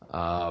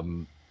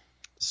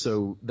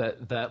 So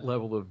that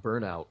level of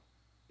burnout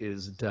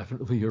is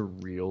definitely a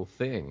real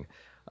thing.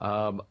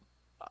 I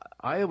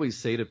always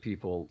say to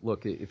people,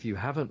 look, if you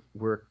haven't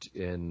worked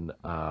in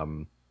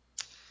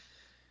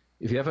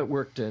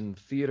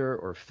theater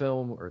or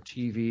film or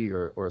TV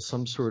or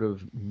some sort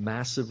of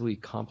massively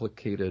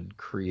complicated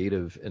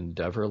creative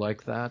endeavor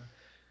like that,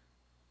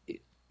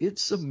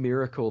 it's a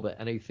miracle that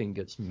anything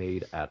gets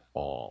made at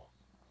all.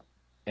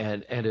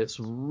 And it's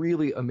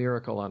really a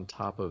miracle on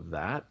top of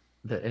that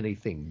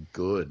anything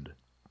good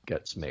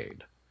gets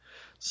made.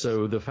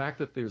 So the fact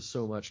that there's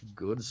so much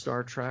good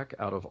Star Trek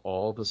out of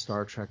all the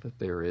Star Trek that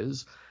there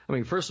is, I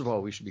mean, first of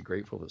all, we should be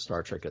grateful that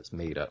Star Trek gets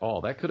made at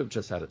all. That could have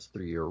just had its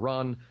 3-year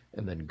run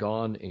and then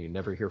gone, and you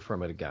never hear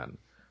from it again.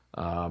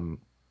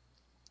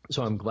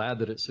 So I'm glad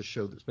that it's a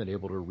show that's been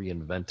able to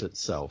reinvent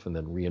itself and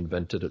then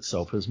reinvented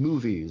itself as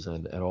movies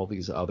and all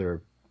these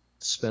other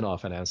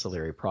spin-off and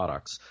ancillary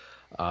products.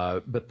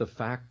 But the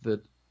fact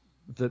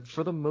that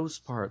for the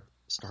most part,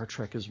 Star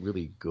Trek is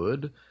really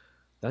good,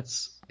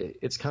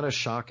 it's kind of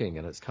shocking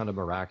and it's kind of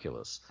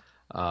miraculous.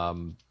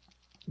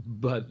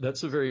 But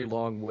that's a very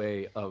long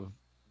way of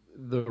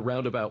the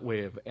roundabout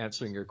way of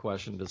answering your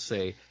question to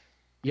say,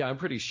 yeah, I'm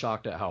pretty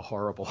shocked at how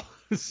horrible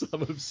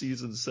some of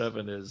season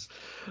 7 is.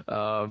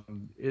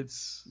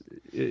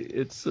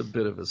 It's a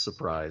bit of a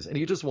surprise, and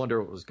you just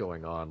wonder what was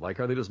going on. Like,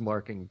 are they just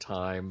marking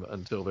time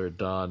until they're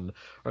done?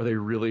 Are they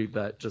really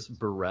that just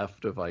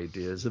bereft of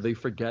ideas? Did they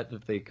forget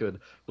that they could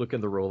look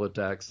in the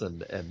Rolodex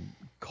and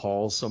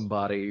call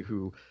somebody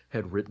who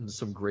had written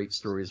some great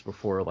stories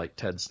before, like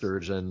Ted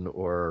Sturgeon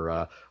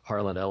or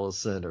Harlan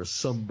Ellison or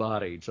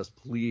somebody? Just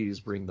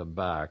please bring them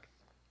back.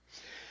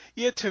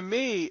 Yeah, to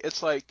me,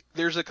 it's like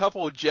there's a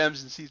couple of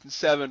gems in season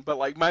 7, but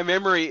like my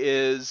memory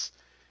is,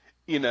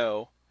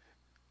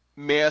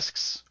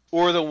 Masks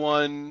or the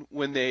one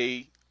when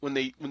they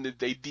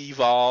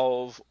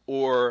devolve,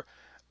 or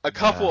a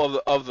couple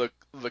of the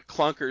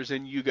clunkers,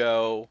 and you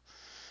go,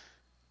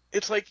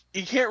 it's like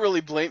you can't really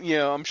blame.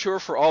 I'm sure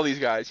for all these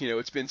guys,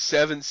 it's been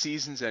 7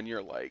 seasons, and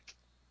you're like,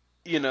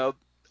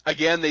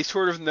 again, they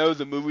sort of know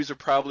the movies are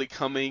probably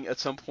coming at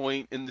some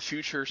point in the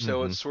future,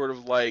 so it's sort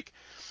of like,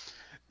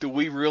 do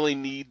we really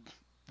need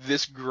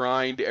this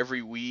grind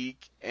every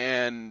week?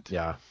 And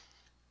yeah,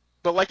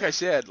 but like I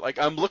said, like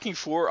I'll be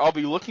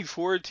looking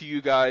forward to you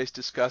guys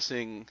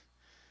discussing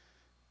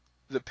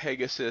the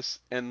Pegasus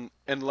and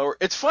Lower.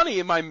 It's funny,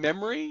 in my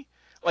memory,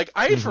 like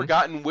I had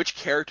forgotten which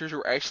characters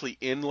were actually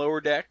in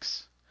Lower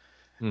Decks.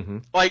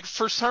 Like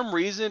for some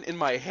reason in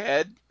my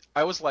head,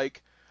 I was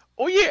like,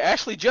 oh yeah,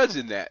 Ashley Judd's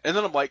in that, and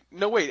then I'm like,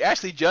 no wait,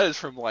 Ashley Judd is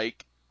from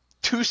like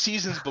 2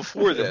 seasons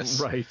before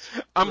this. Right.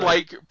 I'm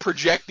like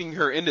projecting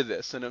her into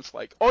this, and it's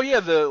like, oh yeah,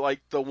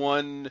 the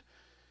one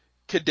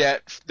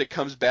cadet that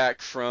comes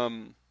back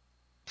from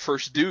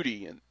first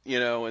duty, and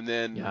and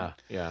then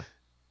yeah.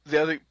 The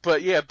other,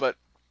 but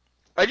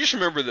I just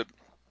remember that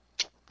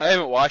I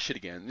haven't watched it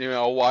again.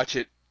 I'll watch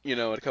it, in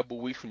a couple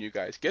of weeks when you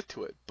guys get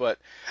to it. But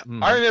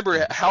I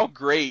remember how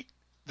great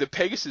the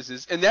Pegasus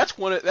is, and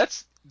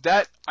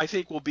that I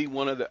think will be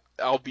one of the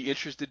I'll be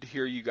interested to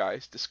hear you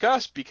guys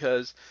discuss,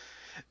 because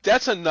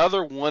that's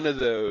another one of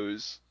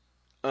those.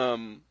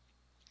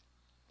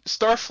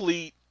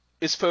 Starfleet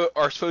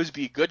are supposed to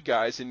be good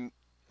guys and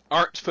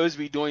aren't supposed to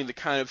be doing the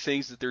kind of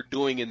things that they're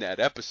doing in that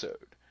episode.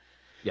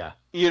 Yeah.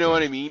 You know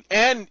what I mean?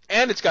 And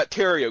it's got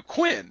Terry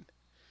O'Quinn.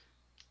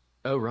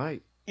 Oh,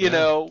 right.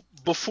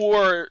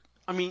 Before,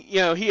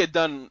 he had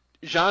done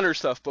genre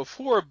stuff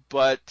before,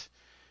 but,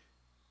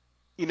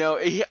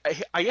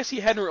 I guess he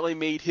hadn't really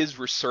made his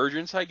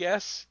resurgence, I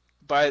guess,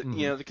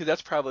 because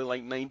that's probably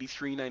like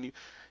 93, 90.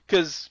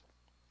 Because,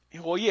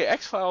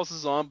 X-Files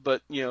is on,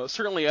 but,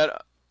 certainly,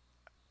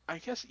 I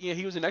guess,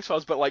 he was in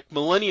X-Files, but, like,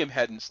 Millennium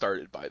hadn't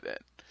started by then.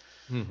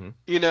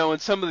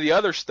 And some of the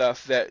other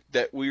stuff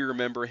that we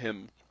remember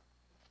him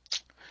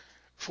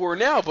for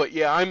now. But,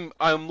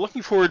 I'm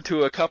looking forward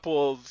to a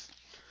couple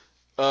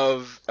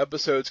of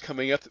episodes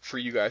coming up for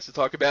you guys to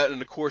talk about,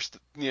 and, of course,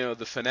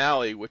 the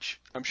finale, which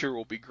I'm sure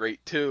will be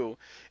great, too.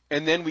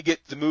 And then we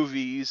get the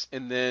movies,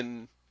 and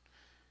then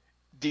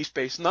Deep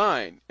Space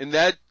Nine. And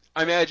that,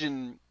 I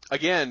imagine,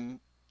 again,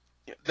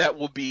 that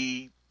will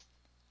be,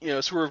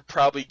 sort of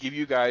probably give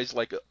you guys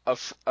like a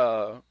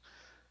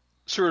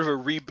sort of a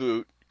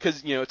reboot,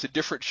 because it's a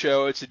different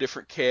show, it's a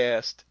different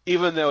cast,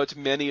 even though it's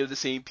many of the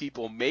same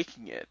people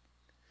making it.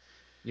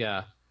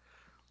 Yeah.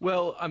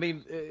 Well, I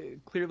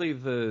mean, clearly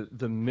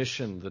the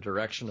mission, the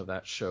direction of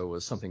that show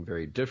was something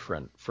very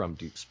different from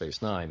Deep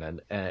Space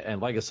Nine,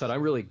 and like I said,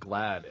 I'm really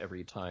glad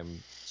every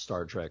time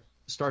Star Trek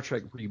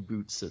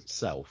reboots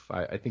itself.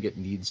 I think it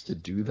needs to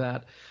do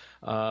that.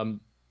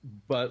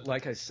 But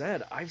like I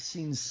said, I've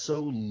seen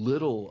so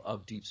little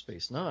of Deep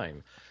Space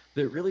Nine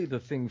that really the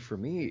thing for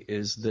me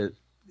is that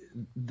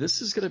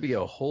this is going to be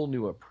a whole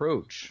new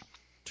approach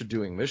to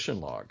doing mission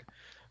log.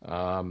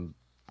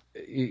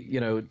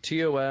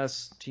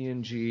 TOS,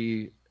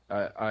 TNG,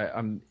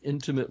 I'm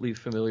intimately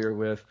familiar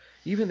with.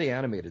 Even the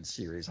animated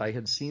series, I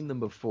had seen them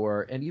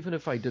before, and even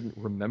if I didn't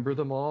remember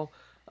them all,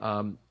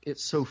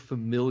 it's so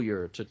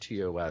familiar to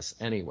TOS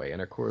anyway.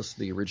 And of course,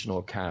 the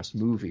original cast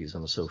movies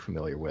I'm so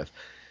familiar with.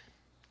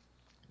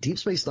 Deep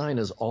Space Nine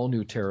is all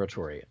new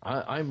territory.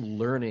 I'm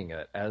learning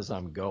it as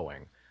I'm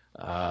going.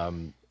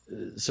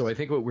 So I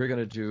think what we're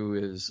going to do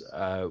is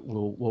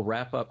we'll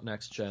wrap up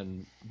Next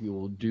Gen. We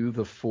will do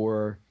the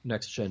 4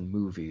 Next Gen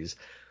movies.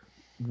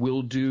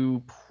 We'll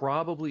do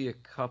probably a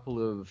couple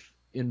of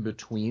in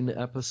between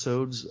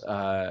episodes.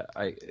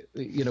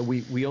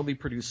 We only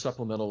produce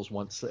supplementals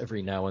once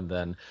every now and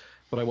then,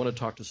 but I want to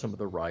talk to some of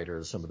the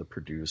writers, some of the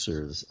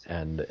producers,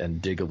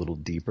 and dig a little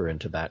deeper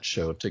into that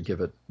show to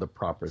give it the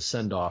proper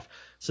send off.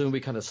 So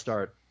we kind of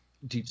start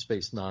Deep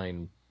Space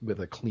Nine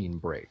with a clean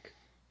break.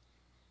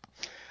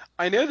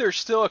 I know there's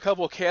still a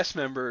couple of cast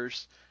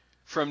members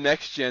from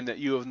Next Gen that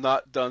you have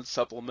not done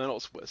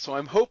supplementals with, so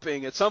I'm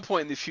hoping at some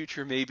point in the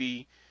future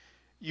maybe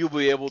you'll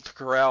be able to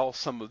corral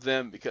some of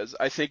them, because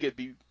I think it'd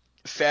be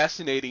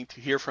fascinating to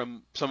hear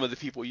from some of the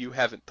people you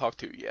haven't talked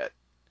to yet.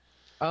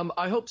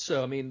 I hope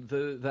so. I mean,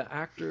 the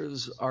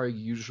actors are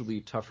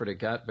usually tougher to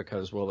get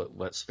because, well,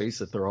 let's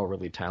face it, they're all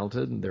really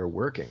talented and they're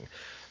working.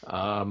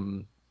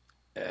 I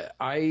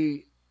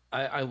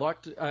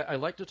like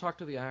to talk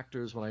to the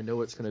actors when I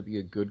know it's going to be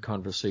a good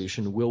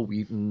conversation. Will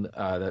Wheaton,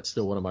 that's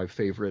still one of my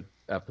favorite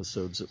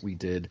episodes that we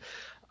did.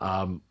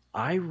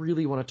 I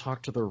really want to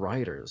talk to the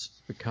writers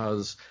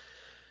because,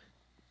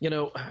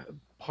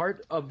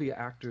 part of the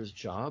actor's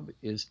job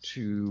is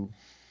to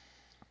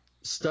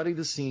study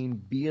the scene,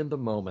 be in the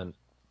moment,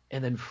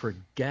 and then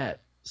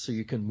forget so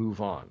you can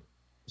move on.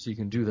 So you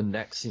can do the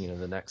next scene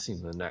and the next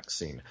scene and the next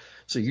scene.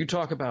 So you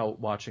talk about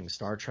watching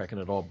Star Trek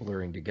and it all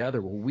blurring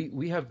together. Well,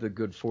 we have the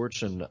good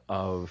fortune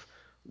of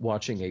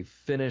watching a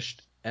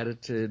finished,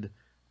 edited,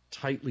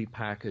 tightly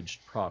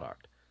packaged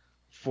product.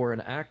 For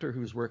an actor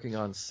who's working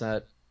on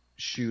set,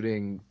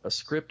 shooting a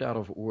script out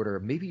of order,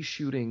 maybe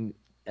shooting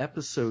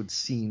episode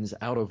scenes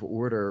out of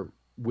order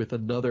with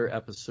another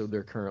episode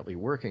they're currently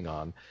working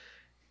on,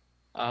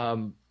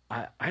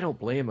 I don't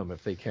blame them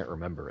if they can't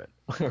remember it.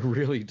 I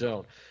really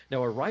don't.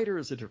 Now, a writer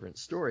is a different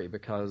story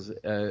because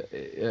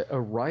a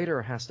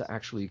writer has to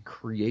actually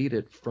create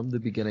it from the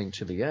beginning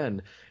to the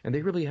end, and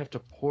they really have to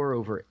pore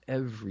over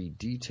every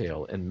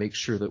detail and make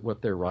sure that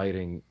what they're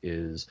writing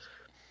is,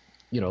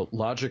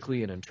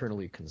 logically and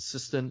internally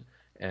consistent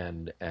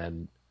and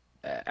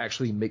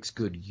actually makes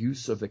good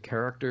use of the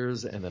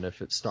characters. And then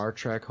if it's Star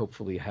Trek,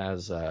 hopefully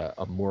has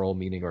a moral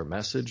meaning or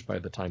message by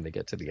the time they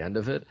get to the end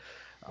of it.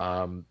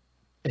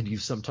 And you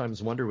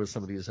sometimes wonder with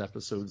some of these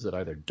episodes that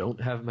either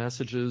don't have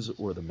messages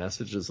or the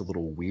message is a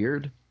little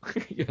weird.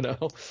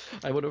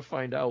 I want to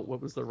find out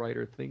what was the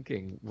writer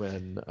thinking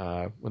when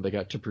they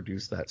got to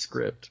produce that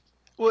script.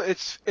 Well,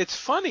 it's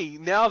funny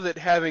now that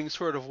having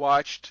sort of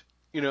watched,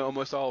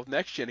 almost all of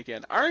Next Gen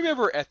again, I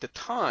remember at the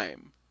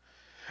time,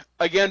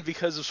 again,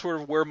 because of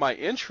sort of where my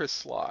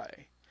interests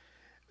lie,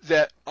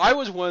 that I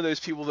was one of those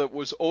people that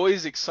was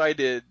always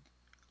excited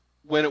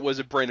when it was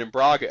a Brendan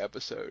Braga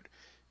episode.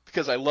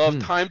 Because I love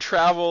time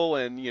travel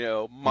and,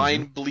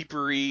 mind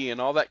bleepery and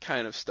all that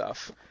kind of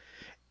stuff.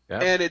 Yeah.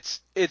 And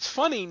it's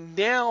funny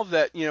now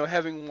that,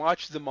 having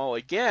watched them all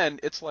again,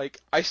 it's like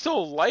I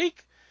still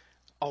like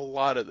a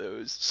lot of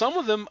those. Some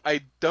of them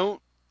I don't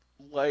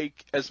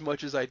like as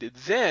much as I did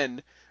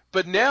then,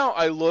 but now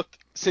I look,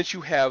 since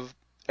you have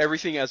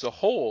everything as a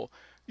whole,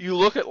 you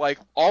look at like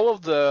all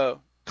of the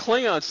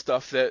Klingon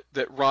stuff that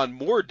Ron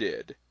Moore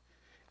did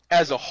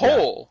as a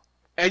whole,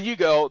 and you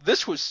go,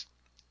 this was,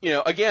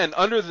 again,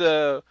 under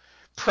the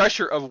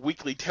pressure of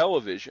weekly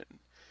television,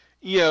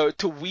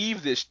 to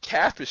weave this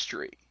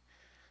tapestry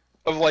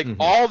of like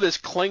all this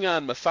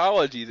Klingon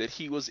mythology that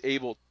he was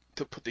able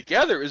to put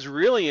together is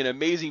really an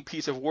amazing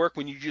piece of work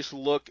when you just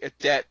look at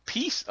that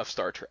piece of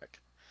Star Trek.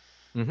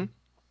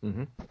 Mm-hmm.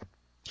 Mm-hmm.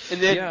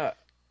 And then, I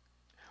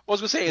was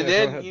going to say, and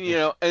then,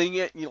 and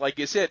yet, like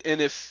you said,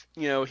 and if,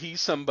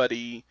 he's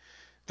somebody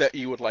that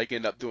you would like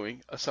end up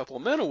doing a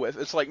supplemental with,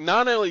 it's like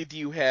not only do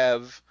you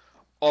have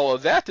all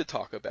of that to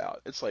talk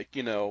about, it's like,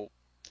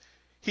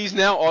 he's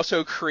now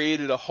also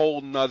created a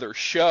whole nother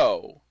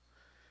show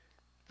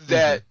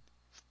that,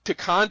 to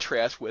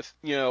contrast with,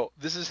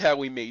 this is how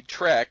we made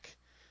Trek,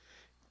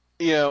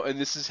 and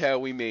this is how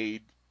we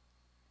made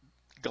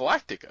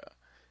Galactica.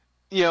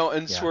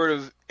 And Yeah. sort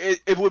of,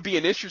 it would be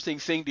an interesting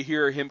thing to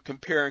hear him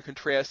compare and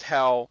contrast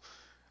how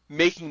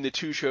making the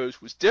two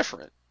shows was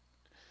different.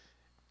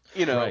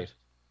 You know, Right.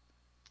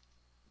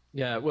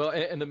 Yeah, well,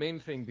 and the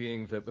main thing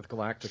being that with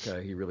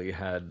Galactica, he really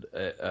had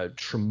a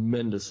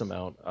tremendous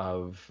amount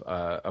of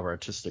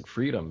artistic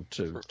freedom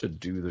to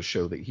do the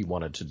show that he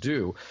wanted to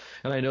do,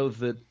 and I know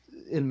that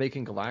in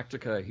making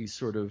Galactica, he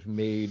sort of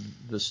made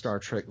the Star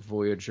Trek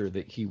Voyager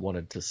that he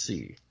wanted to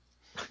see,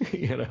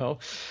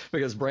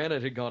 because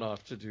Brannon had gone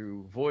off to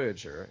do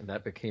Voyager, and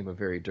that became a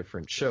very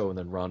different show, and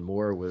then Ron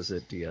Moore was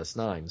at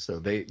DS9, so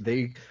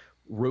they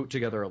wrote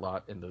together a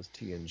lot in those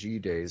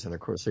TNG days, and of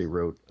course they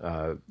wrote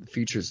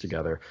features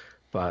together.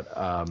 But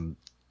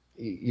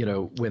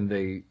when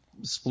they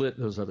split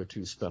those other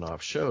two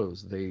spinoff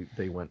shows,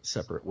 they went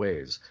separate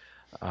ways.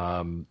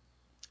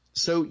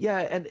 So yeah,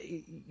 and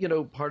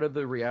part of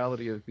the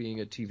reality of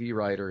being a TV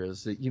writer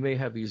is that you may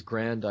have these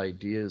grand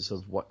ideas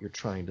of what you're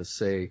trying to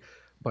say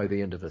by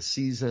the end of a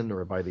season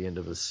or by the end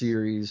of a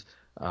series,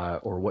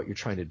 or what you're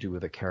trying to do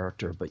with a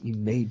character, but you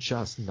may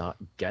just not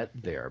get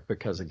there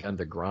because, again,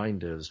 the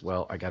grind is,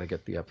 well, I got to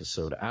get the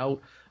episode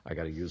out. I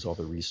got to use all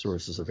the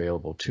resources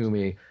available to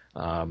me.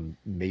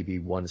 Maybe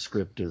one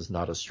script is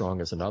not as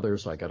strong as another,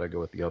 so I got to go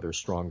with the other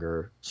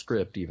stronger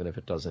script, even if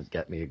it doesn't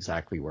get me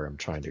exactly where I'm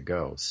trying to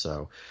go.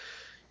 So,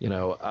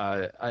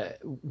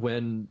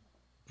 when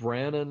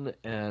Brannon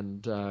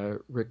and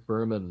Rick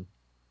Berman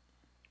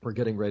were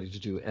getting ready to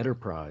do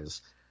Enterprise,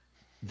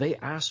 they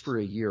asked for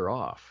a year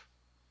off.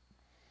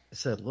 I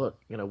said, look,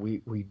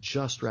 we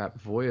just wrapped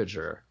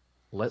Voyager.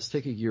 Let's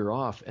take a year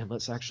off and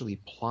let's actually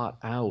plot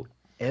out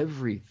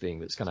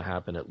everything that's going to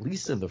happen, at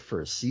least in the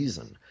first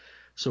season.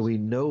 So we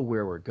know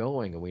where we're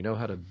going and we know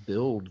how to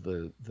build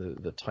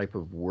the type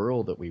of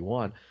world that we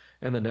want.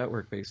 And the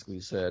network basically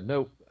said,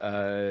 nope,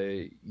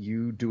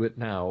 you do it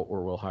now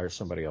or we'll hire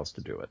somebody else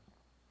to do it.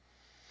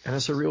 And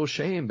it's a real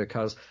shame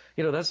because,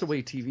 that's the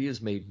way TV is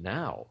made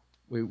now.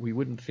 We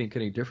wouldn't think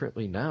any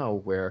differently now,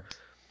 where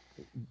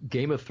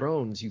Game of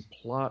Thrones, you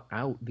plot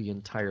out the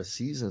entire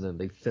season and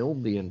they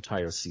film the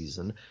entire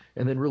season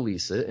and then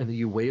release it, and then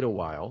you wait a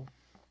while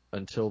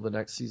until the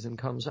next season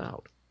comes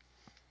out.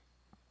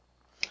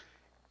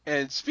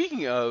 And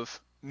speaking of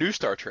new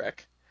Star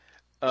Trek,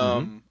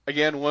 Mm-hmm.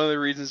 again, one of the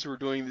reasons we're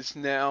doing this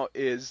now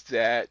is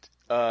that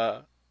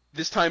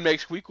this time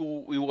next week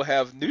we will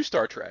have new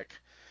Star Trek.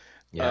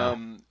 Yeah.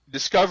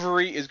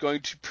 Discovery is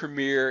going to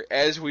premiere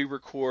as we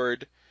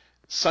record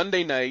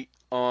Sunday night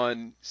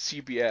on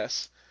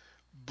CBS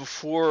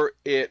before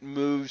it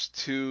moves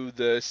to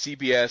the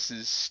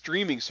CBS's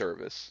streaming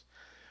service.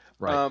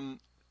 Right.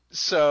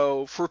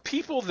 So for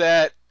people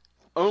that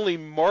only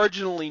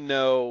marginally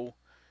know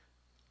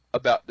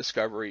about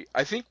Discovery,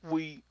 I think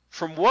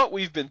from what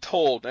we've been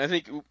told, and I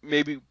think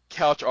maybe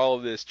couch all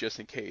of this just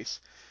in case,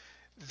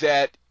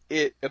 that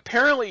it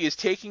apparently is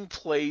taking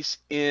place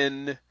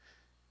in,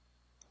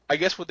 I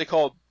guess, what they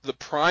call the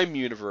Prime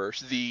universe,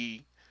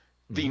 the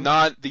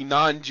non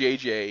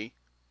JJ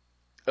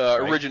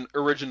Right.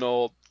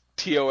 original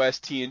TOS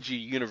TNG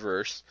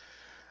universe.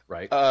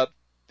 Right.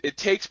 It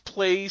takes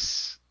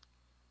place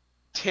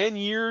 10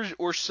 years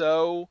or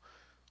so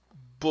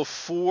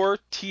before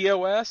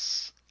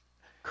TOS.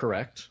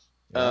 Correct.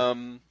 Yeah.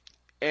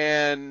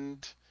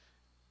 And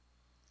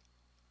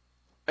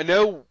I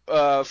know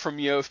from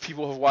if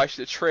people have watched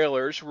the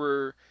trailers,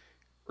 we're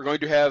going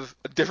to have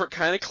a different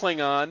kind of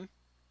Klingon,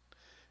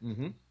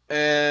 Mm-hmm.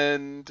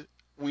 and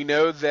we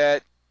know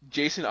that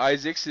Jason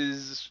Isaacs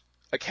is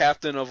a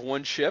captain of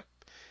one ship,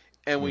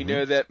 and we Mm-hmm.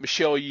 know that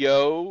Michelle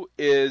Yeoh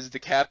is the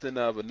captain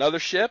of another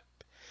ship.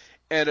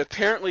 And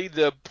apparently,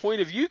 the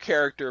point of view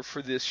character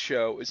for this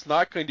show is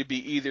not going to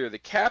be either the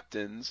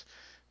captain's,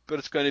 but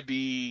it's going to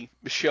be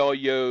Michelle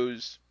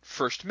Yeoh's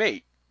first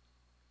mate.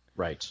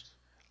 Right.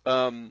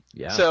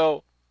 Yeah.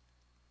 So,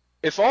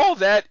 if all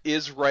that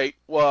is right,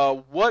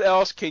 well, what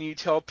else can you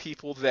tell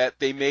people that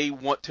they may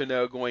want to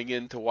know going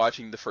into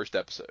watching the first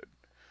episode?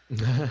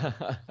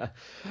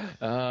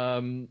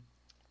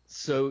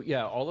 So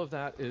yeah, all of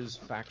that is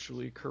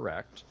factually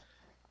correct.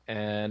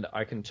 And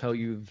I can tell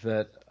you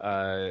that,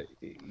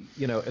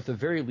 at the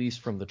very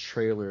least from the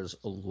trailers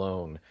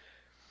alone,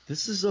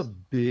 this is a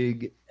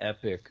big,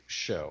 epic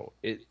show.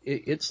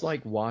 It's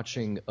like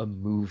watching a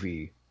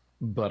movie,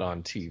 but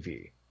on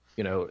TV.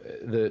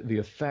 The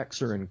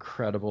effects are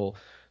incredible.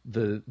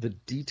 The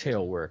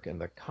detail work and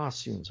the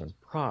costumes and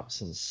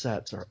props and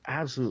sets are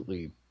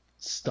absolutely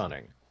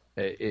stunning.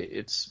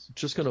 It's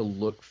just going to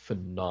look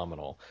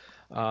phenomenal.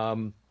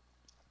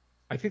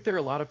 I think there are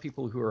a lot of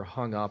people who are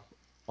hung up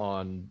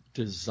on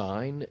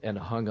design and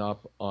hung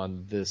up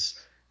on this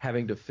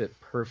having to fit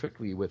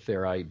perfectly with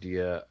their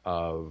idea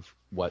of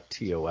what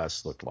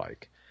TOS looked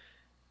like.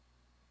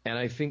 And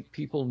I think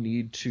people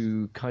need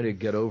to kind of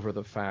get over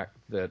the fact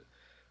that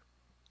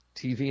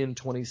TV in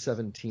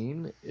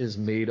 2017 is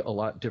made a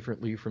lot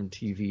differently from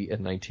TV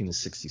in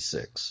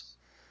 1966.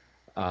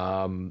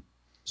 So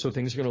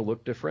things are going to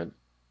look different.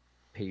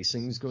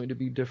 Pacing is going to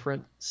be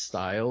different.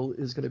 Style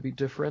is going to be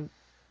different.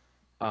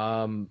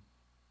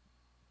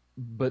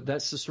 but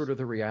that's the sort of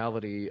the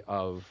reality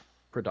of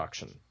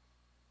production.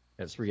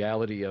 It's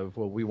reality of,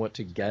 well, we want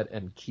to get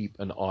and keep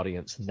an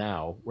audience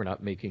now. We're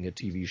not making a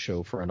TV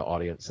show for an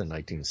audience in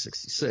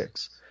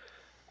 1966.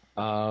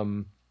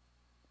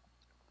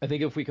 I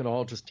think if we can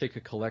all just take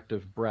a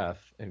collective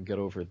breath and get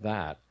over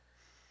that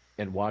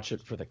and watch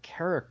it for the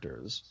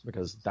characters,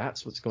 because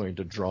that's what's going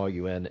to draw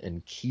you in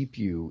and keep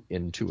you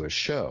into a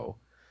show.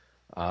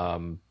 I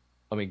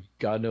mean,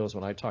 God knows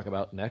when I talk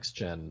about Next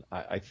Gen,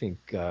 I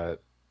think, the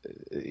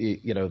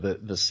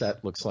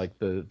set looks like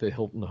the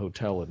Hilton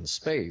Hotel in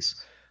space,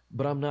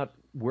 but I'm not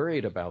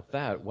worried about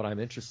that. What I'm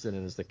interested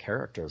in is the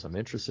characters. I'm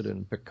interested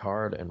in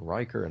Picard and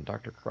Riker and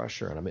Dr.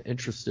 Crusher, and I'm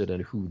interested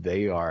in who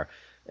they are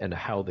and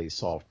how they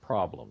solve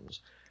problems.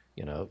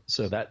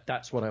 So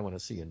that's what I want to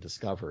see in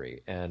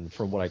Discovery. And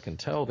from what I can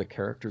tell, the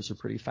characters are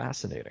pretty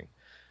fascinating.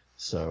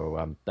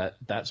 So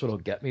that's what'll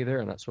get me there,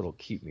 and that's what'll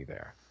keep me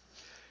there.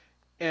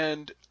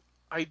 And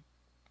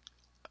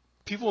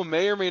people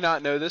may or may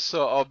not know this,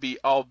 so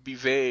I'll be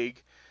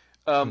vague.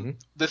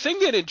 The thing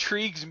that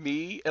intrigues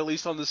me, at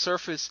least on the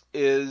surface,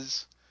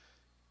 is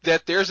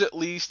that there's at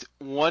least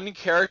one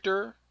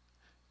character,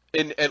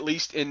 at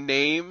least in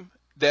name,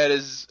 that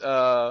is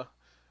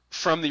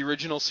from the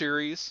original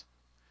series.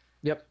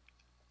 Yep.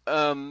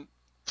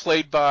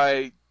 Played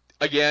by,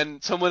 again,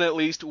 someone at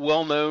least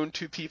well known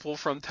to people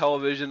from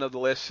television of the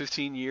last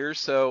 15 years.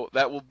 So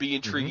that will be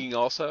intriguing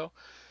also.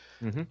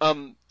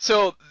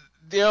 So,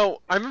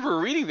 I remember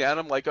reading that, and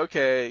I'm like,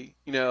 okay,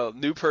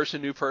 new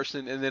person,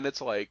 and then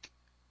it's like,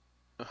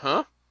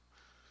 And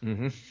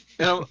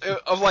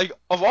I'm like,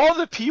 of all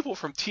the people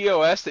from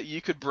TOS that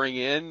you could bring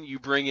in, you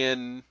bring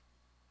in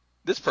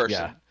this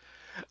person.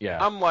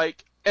 Yeah. I'm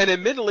like, and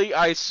admittedly,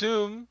 I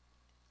assume,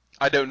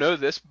 I don't know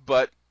this,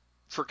 but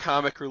for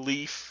comic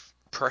relief,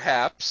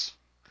 perhaps.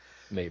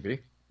 Maybe.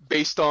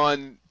 Based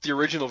on the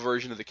original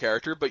version of the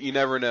character, but you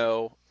never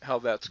know how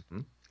that's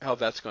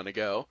going to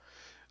go.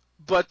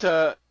 But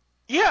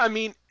I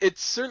mean,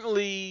 it's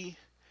certainly,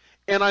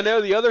 and I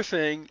know the other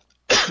thing,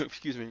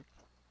 excuse me,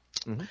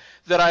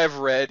 that I have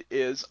read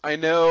is, I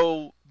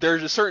know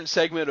there's a certain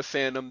segment of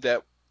fandom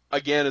that,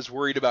 again, is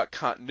worried about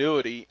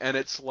continuity, and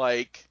it's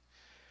like,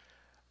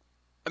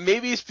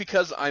 maybe it's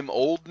because I'm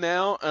old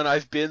now and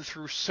I've been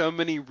through so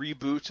many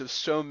reboots of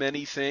so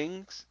many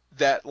things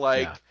that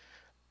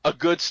a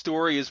good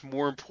story is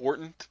more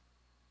important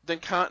than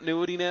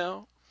continuity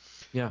now.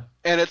 Yeah.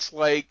 And it's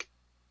like,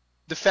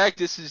 the fact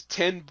this is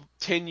 10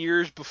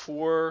 years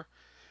before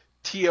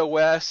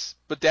TOS,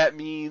 but that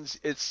means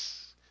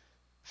it's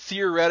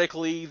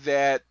theoretically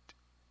that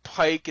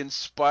Pike and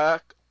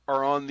Spock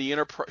are on the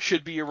Enterprise,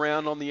 should be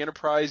around on the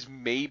Enterprise,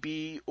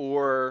 maybe,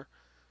 or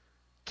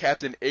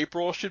Captain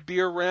April should be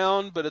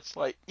around, but it's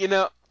like,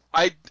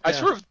 I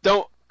sort of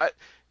don't, I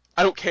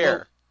don't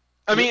care.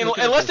 Well, I mean,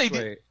 unless they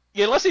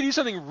do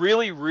something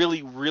really,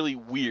 really, really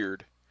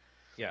weird.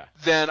 Yeah.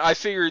 Then I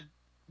figured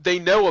they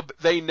know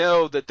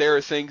that there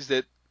are things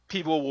that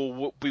people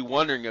will be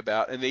wondering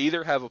about, and they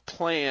either have a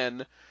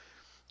plan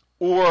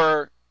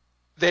or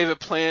they have a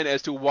plan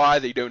as to why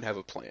they don't have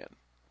a plan.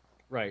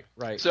 Right.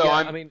 So yeah,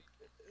 I mean,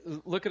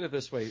 look at it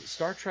this way.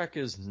 Star Trek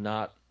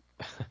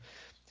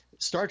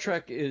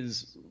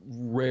is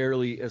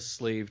rarely a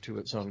slave to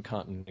its own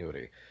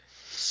continuity.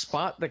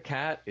 Spot the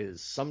Cat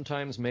is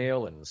sometimes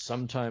male and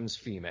sometimes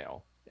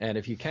female. And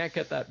if you can't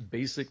get that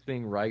basic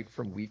thing right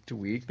from week to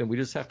week, then we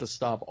just have to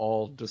stop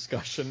all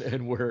discussion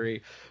and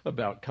worry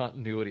about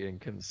continuity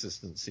and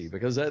consistency,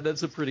 because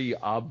that's a pretty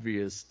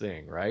obvious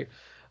thing, right?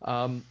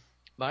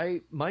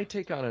 My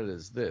take on it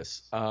is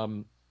this.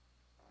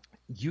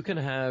 You can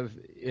have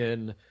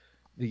in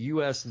the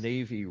U.S.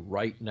 Navy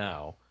right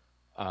now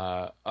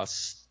a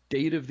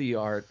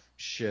state-of-the-art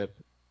ship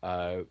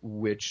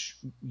which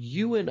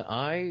you and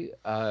I,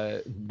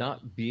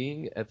 not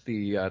being at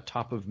the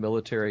top of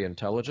military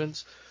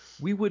intelligence,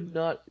 we would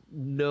not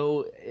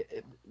know,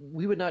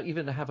 we would not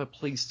even have a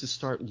place to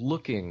start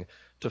looking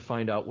to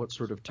find out what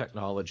sort of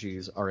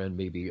technologies are in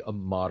maybe a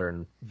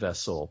modern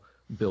vessel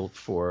built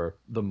for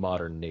the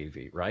modern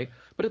Navy, right?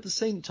 But at the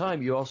same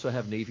time, you also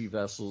have Navy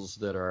vessels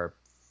that are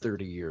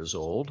 30 years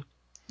old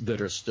that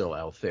are still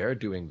out there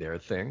doing their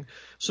thing.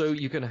 So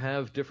you can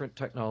have different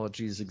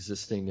technologies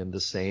existing in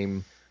the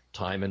same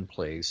time and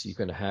place. You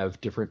can have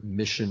different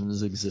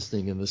missions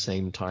existing in the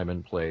same time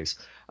and place.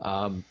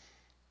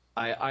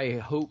 I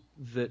hope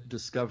that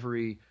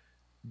Discovery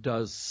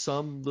does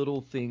some little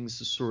things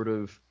to sort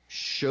of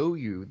show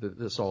you that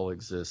this all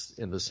exists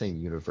in the same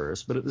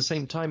universe, but at the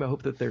same time, I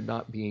hope that they're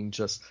not being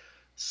just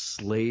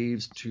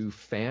slaves to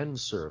fan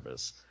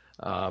service,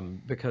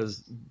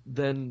 because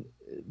then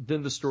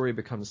the story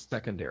becomes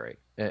secondary.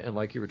 And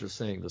like you were just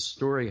saying, the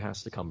story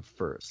has to come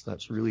first.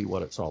 That's really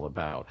what it's all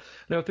about.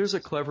 Now, if there's a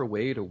clever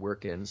way to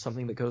work in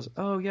something that goes,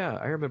 oh yeah,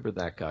 I remember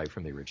that guy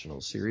from the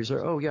original series,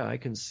 or oh yeah, I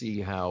can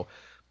see how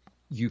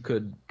you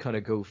could kind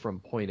of go from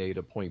point A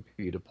to point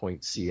B to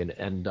point C and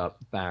end up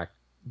back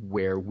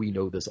where we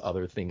know this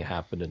other thing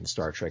happened in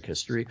Star Trek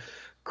history.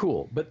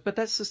 Cool. But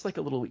that's just like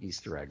a little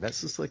Easter egg.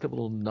 That's just like a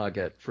little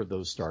nugget for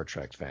those Star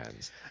Trek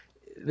fans.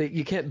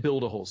 you can't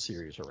build a whole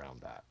series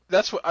around that.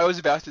 That's what I was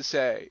about to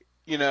say.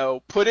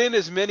 Put in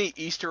as many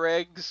Easter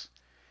eggs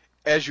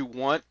as you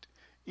want.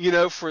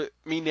 For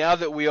me, now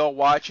that we all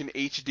watch in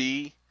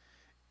HD,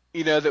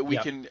 that we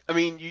Yeah. can. I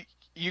mean,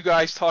 you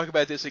guys talk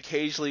about this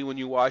occasionally when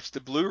you watch the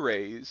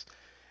Blu-rays.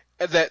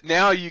 That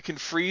now you can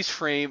freeze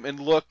frame and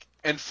look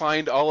and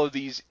find all of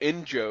these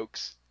in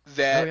jokes Oh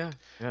that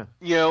yeah.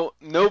 Yeah.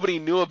 nobody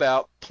knew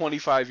about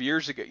 25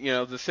 years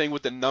ago. The thing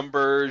with the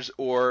numbers,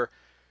 or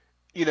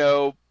you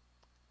know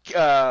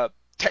uh,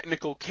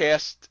 technical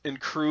cast and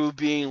crew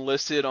being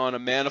listed on a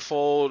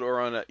manifold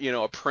or on a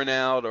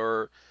printout,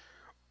 or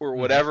Hmm.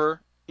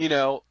 whatever.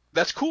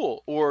 That's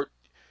cool. Or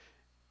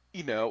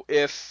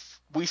if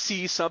we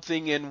see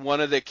something in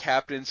one of the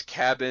captain's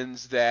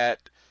cabins that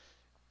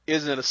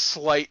isn't a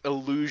slight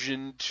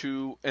allusion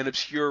to an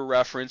obscure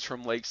reference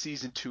from like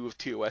season 2 of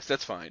TOS,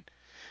 that's fine.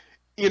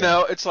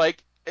 Yeah. It's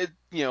like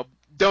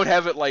don't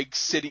have it like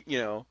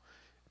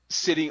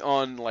sitting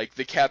on like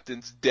the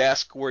captain's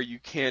desk where you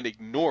can't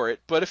ignore it.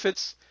 But if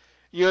it's,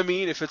 what I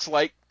mean, if it's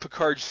like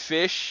Picard's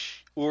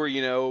fish, or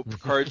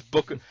Picard's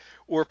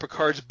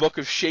book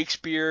of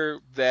Shakespeare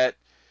that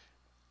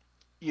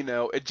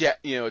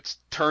it's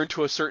turned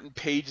to a certain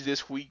page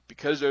this week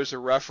because there's a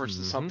reference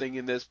to Hmm. something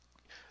in this.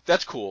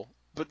 That's cool.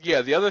 But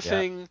yeah, the other Yeah.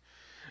 thing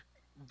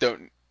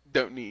don't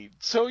don't need.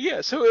 So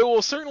yeah, so it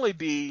will certainly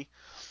be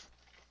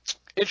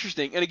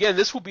interesting. And again,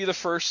 this will be the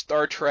first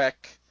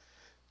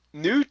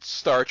new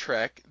Star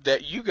Trek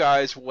that you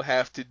guys will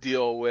have to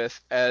deal with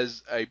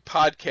as a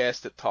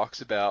podcast that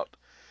talks about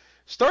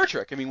Star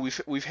Trek. I mean,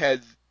 we've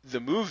had the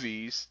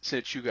movies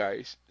since you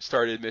guys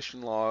started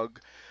Mission Log.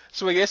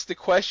 So I guess the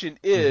question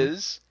Hmm.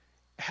 is,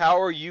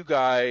 how are you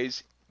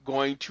guys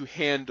going to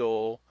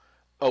handle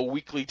a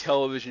weekly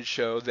television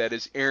show that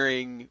is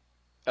airing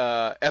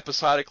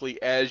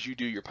episodically as you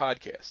do your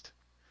podcast?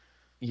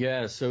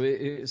 Yeah, so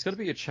it's going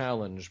to be a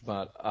challenge,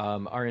 but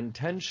our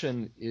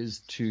intention is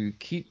to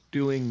keep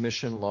doing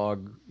Mission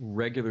Log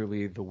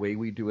regularly the way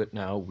we do it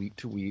now, week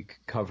to week,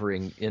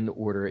 covering in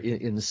order,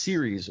 in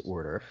series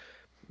order.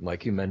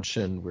 Like you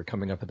mentioned, we're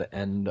coming up at the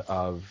end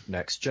of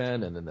Next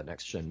Gen and then the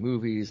Next Gen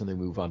movies, and then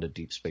move on to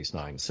Deep Space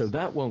Nine. So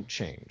that won't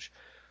change.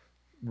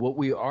 What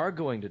we are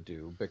going to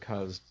do,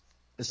 because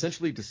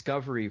essentially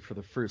Discovery for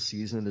the first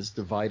season is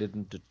divided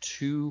into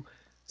two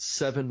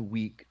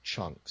 7-week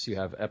chunks. You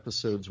have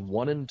episodes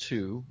 1 and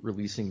 2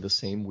 releasing the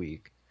same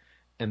week,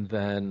 and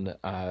then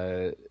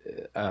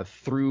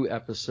through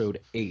episode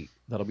 8,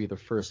 that'll be the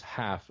first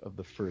half of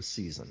the first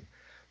season.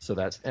 So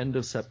that's end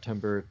of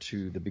September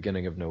to the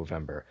beginning of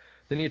November.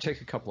 Then you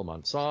take a couple of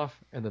months off,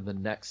 and then the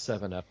next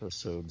 7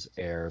 episodes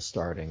air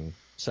starting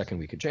second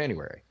week of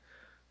January.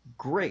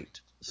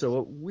 Great. So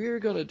what we're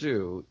going to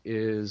do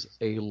is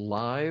a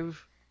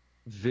live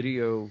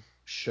video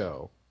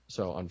show.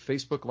 So on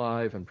Facebook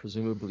Live and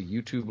presumably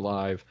YouTube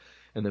Live,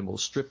 and then we'll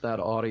strip that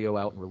audio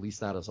out and release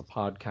that as a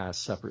podcast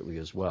separately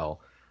as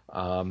well.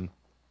 Um,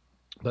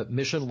 but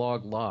Mission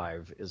Log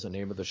Live is the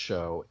name of the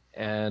show,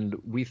 and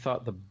we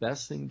thought the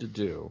best thing to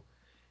do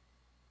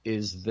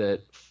is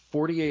that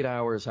 48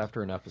 hours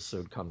after an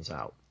episode comes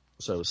out,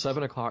 so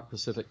 7 o'clock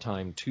Pacific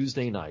time,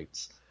 Tuesday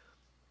nights,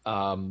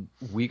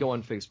 we go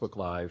on Facebook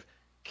Live.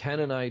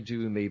 Ken and I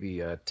do maybe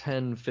a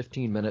 10,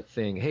 15-minute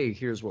thing. Hey,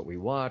 here's what we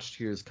watched.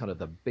 Here's kind of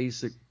the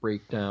basic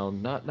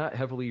breakdown, not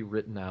heavily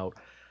written out.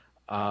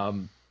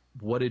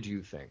 What did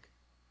you think?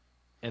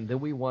 And then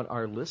we want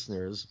our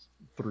listeners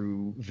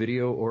through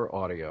video or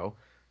audio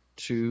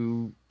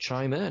to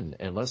chime in.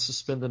 And let's just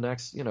spend the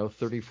next,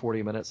 30,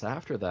 40 minutes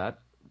after that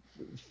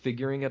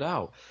figuring it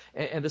out.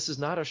 And this is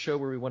not a show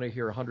where we want to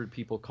hear 100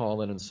 people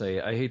call in and say,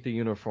 I hate the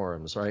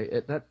uniforms,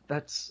 right?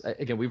 That's,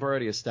 again, we've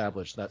already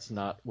established that's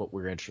not what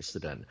we're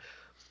interested in.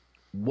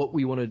 What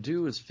we want to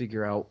do is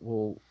figure out,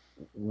 well,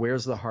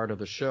 where's the heart of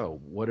the show?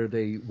 What are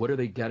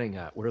they getting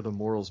at? What are the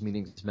morals,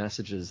 meanings,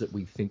 messages that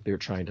we think they're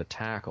trying to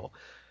tackle?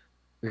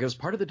 Because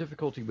part of the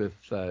difficulty with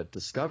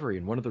Discovery,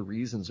 and one of the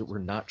reasons that we're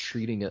not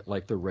treating it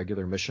like the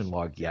regular mission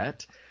log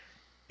yet,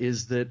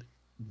 is that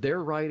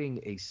they're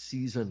writing a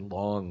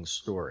season-long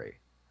story.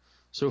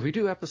 So if we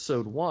do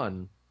episode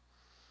 1,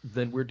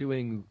 then we're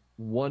doing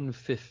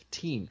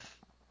 1/15th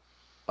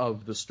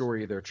of the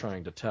story they're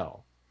trying to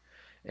tell.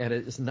 And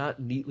it's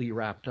not neatly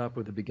wrapped up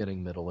with a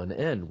beginning, middle, and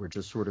end. We're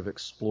just sort of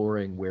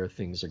exploring where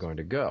things are going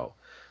to go.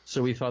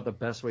 So we thought the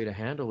best way to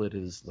handle it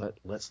is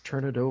let's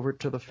turn it over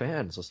to the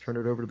fans. Let's turn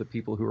it over to the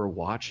people who are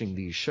watching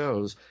these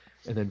shows.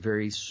 And then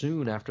very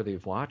soon after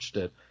they've watched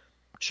it,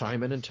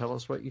 chime in and tell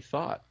us what you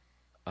thought.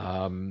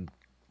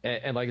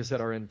 And like I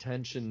said, our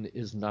intention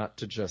is not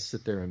to just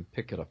sit there and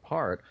pick it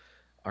apart.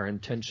 Our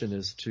intention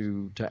is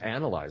to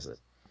analyze it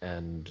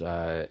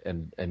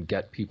and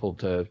get people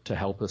to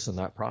help us in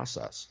that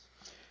process.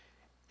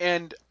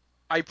 And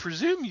I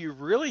presume you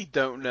really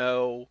don't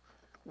know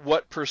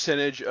what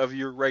percentage of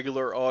your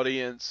regular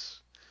audience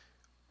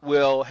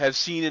will have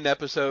seen an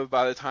episode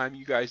by the time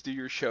you guys do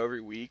your show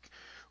every week,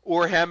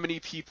 or how many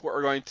people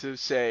are going to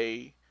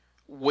say,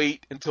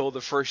 wait until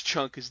the first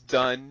chunk is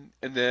done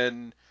and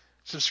then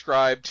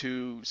subscribe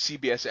to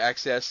CBS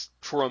Access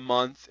for a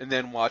month and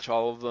then watch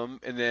all of them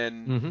and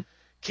then Mm-hmm.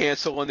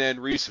 cancel and then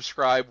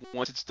resubscribe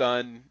once it's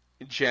done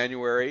in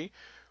January?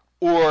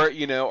 Or, are,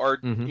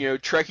 Mm-hmm.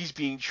 Trekkies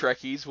being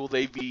Trekkies, will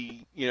they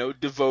be,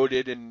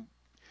 devoted and,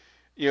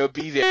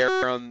 be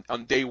there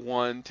on day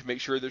one to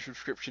make sure their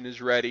subscription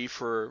is ready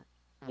for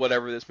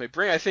whatever this may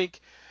bring? I think,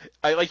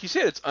 like you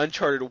said, it's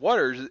uncharted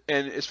waters,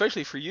 and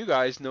especially for you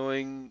guys,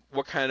 knowing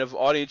what kind of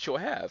audience you'll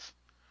have.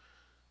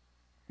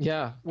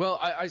 Yeah, well,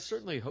 I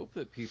certainly hope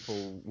that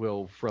people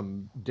will,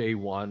 from day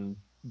one,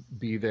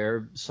 be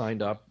there,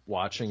 signed up,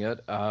 watching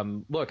it.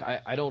 Look,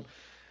 I don't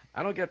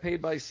get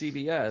paid by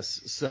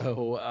CBS,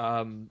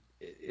 so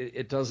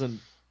it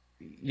doesn't,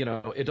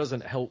 it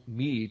doesn't help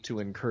me to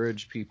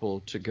encourage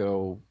people to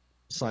go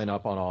sign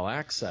up on All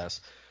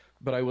Access.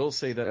 But I will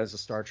say that as a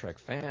Star Trek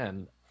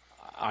fan,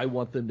 I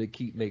want them to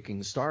keep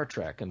making Star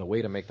Trek, and the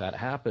way to make that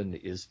happen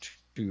is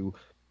to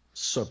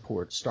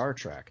support Star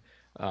Trek.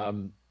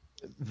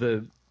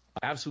 The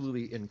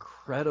absolutely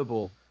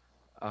incredible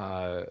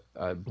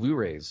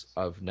Blu-rays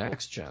of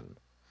Next Gen,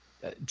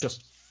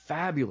 just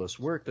fabulous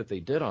work that they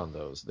did on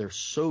those. They're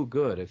so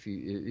good. If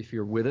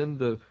you're within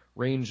the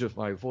range of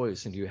my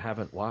voice and you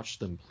haven't watched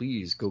them,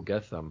 please go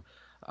get them.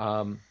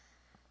 Um,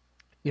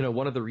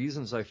 One of the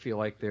reasons I feel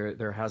like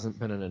there hasn't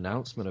been an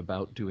announcement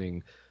about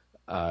doing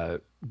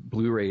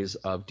Blu-rays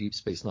of Deep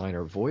Space Nine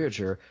or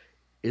Voyager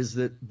is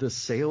that the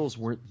sales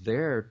weren't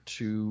there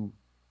to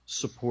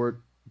support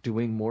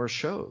doing more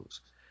shows.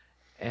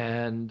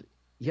 And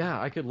yeah,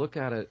 I could look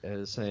at it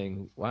as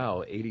saying,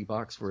 wow,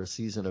 $80 for a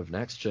season of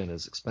Next Gen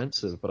is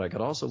expensive, but I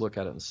could also look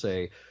at it and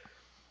say,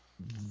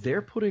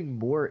 they're putting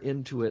more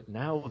into it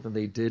now than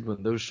they did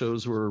when those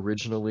shows were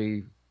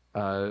originally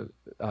done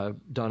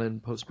in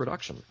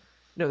post-production.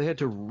 They had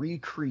to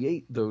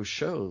recreate those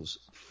shows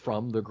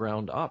from the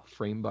ground up,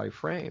 frame by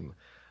frame.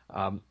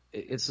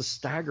 It's a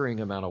staggering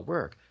amount of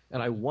work,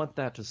 and I want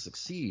that to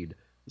succeed.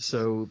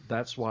 So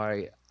that's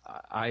why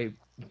I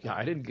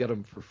didn't get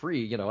them for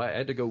free. I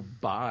had to go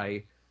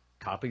buy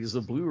copies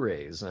of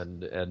Blu-rays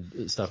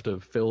and stuff to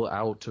fill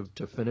out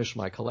to finish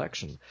my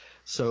collection.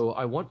 So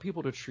I want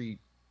people to treat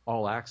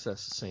All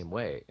Access the same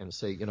way and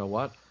say, you know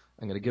what?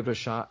 I'm going to give it a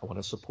shot. I want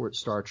to support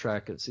Star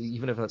Trek.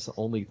 Even if that's the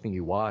only thing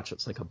you watch,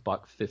 it's like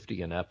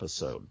 $1.50 an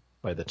episode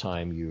by the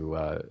time you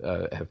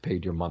have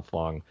paid your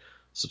month-long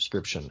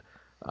subscription.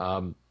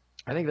 I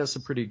think that's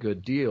a pretty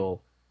good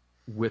deal,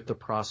 with the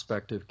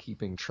prospect of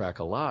keeping Trek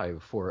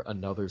alive for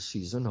another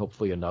season,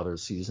 hopefully another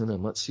season,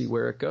 and let's see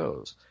where it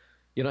goes.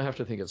 You don't have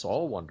to think it's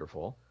all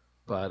wonderful,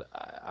 but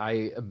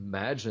I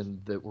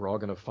imagine that we're all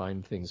going to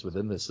find things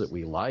within this that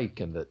we like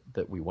and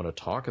that we want to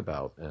talk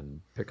about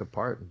and pick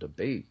apart and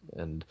debate.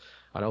 And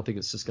I don't think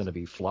it's just going to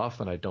be fluff,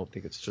 and I don't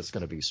think it's just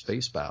going to be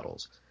space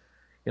battles.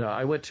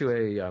 I went to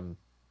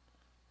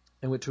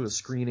a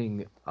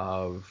screening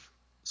of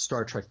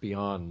Star Trek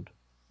Beyond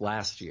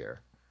last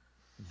year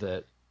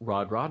that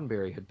Rod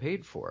Roddenberry had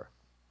paid for,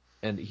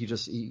 and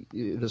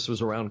this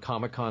was around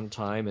Comic-Con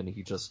time, and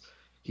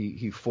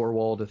he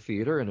four-walled a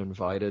theater and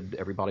invited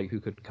everybody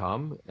who could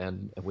come,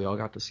 and we all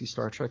got to see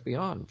Star Trek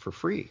Beyond for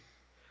free,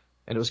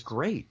 and it was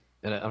great,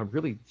 and I'm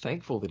really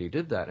thankful that he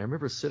did that. And I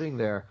remember sitting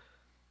there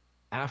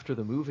after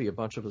the movie, a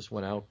bunch of us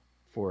went out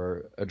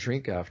for a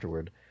drink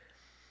afterward,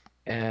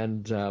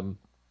 and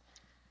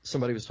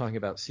somebody was talking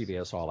about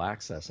CBS All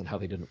Access and how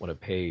they didn't want to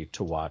pay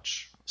to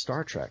watch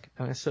Star Trek,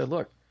 and I said,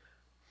 look,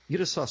 you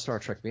just saw Star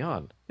Trek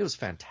Beyond. It was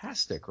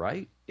fantastic,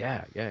 right?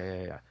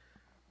 Yeah.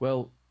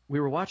 Well,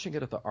 we were watching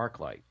it at the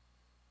ArcLight,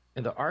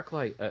 and the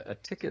ArcLight, a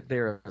ticket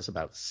there is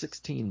about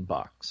 $16.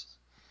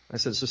 I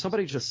said, so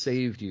somebody just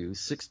saved you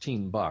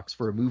 $16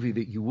 for a movie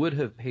that you would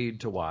have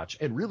paid to watch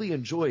and really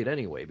enjoyed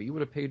anyway, but you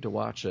would have paid to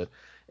watch it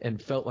and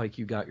felt like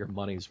you got your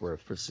money's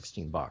worth for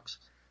 $16.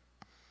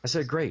 I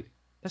said, great.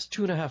 That's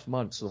 2.5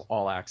 months of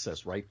All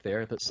Access right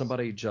there that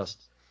somebody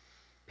just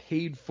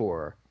paid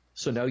for.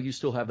 So now you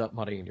still have that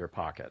money in your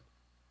pocket.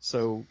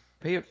 So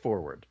pay it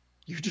forward.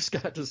 You just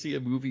got to see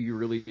a movie you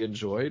really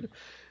enjoyed,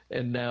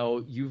 and now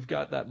you've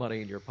got that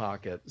money in your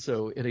pocket.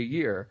 So in a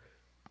year,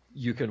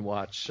 you can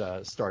watch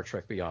Star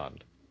Trek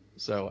Beyond.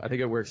 So I think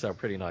it works out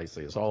pretty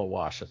nicely. It's all a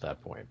wash at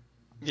that point.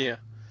 Yeah.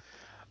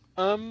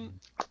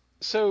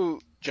 So,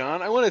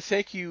 John, I want to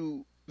thank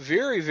you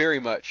very, very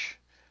much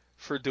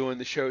for doing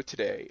the show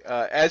today.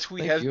 Thank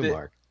you,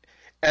 Mark.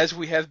 As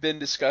we have been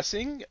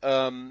discussing,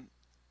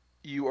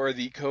 you are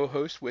the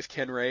co-host with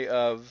Ken Ray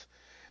of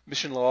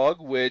Mission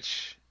Log,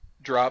 which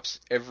drops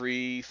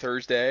every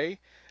Thursday,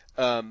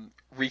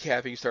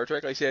 recapping Star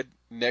Trek. Like I said,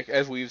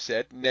 as we've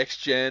said, Next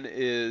Gen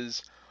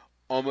is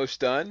almost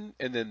done,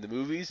 and then the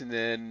movies, and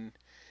then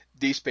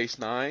Deep Space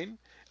Nine.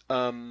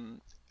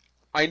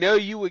 I know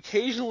you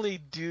occasionally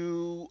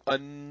do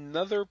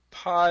another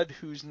pod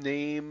whose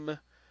name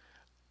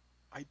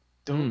I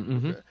don't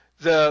remember.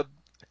 The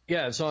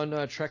Yeah, it's on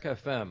Trek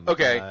FM.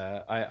 Okay.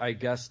 I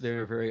guess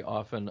they're very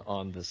often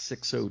on the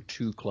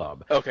 602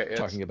 Club, Okay,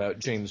 talking about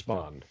James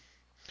Bond.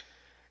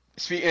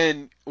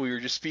 And we were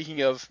just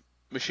speaking of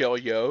Michelle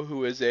Yeoh,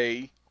 who is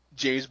a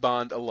James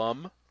Bond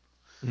alum.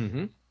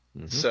 Mm-hmm.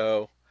 Mm-hmm.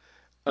 So,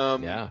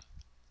 um, Yeah.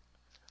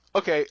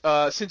 okay,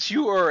 since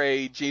you are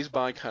a James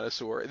Bond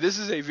connoisseur, this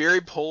is a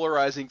very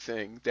polarizing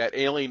thing that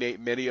alienate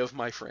many of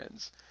my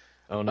friends.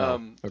 Oh no.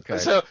 Um, Okay.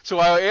 so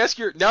I'll ask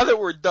you now that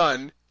we're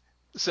done.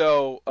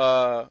 So,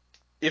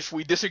 if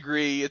we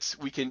disagree,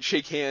 we can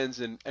shake hands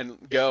and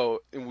go,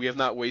 and we have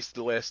not wasted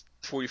the last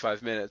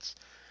 45 minutes.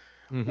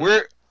 Mm-hmm.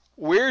 Where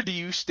where do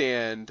you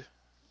stand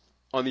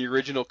on the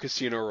original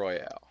Casino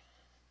Royale?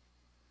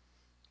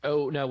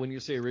 Oh, now when you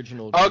say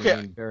original, do you Okay,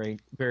 mean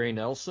Barry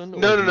Nelson or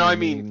no, no, do no. you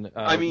mean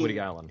I Woody mean,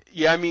 Allen?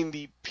 yeah, I mean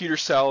the Peter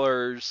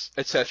Sellers,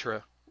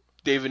 etc.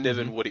 David Mm-hmm.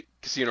 Niven, Woody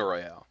Casino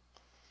Royale.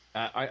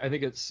 I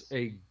think it's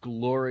a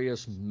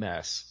glorious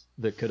mess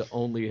that could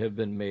only have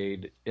been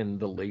made in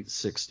the late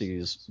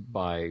 60s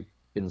by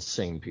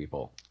insane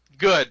people.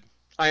 Good.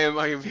 I am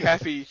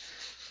happy.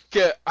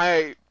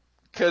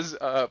 Because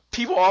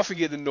people often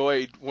get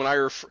annoyed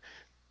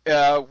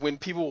when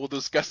people will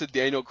discuss the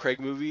Daniel Craig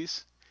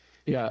movies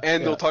Yeah,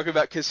 and they'll yeah. talk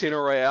about Casino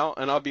Royale,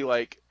 and I'll be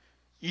like,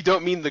 "You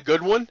don't mean the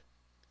good one?"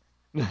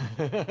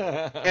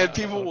 And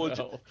people Oh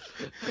will.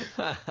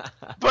 no.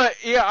 But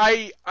yeah,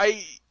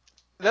 I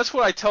that's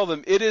what I tell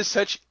them. It's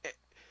such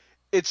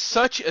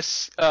a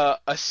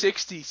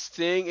 '60s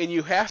thing, and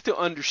you have to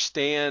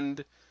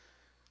understand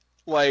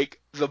like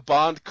the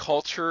Bond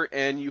culture,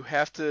 and you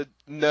have to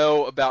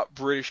know about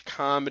British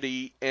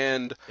comedy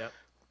and Yep.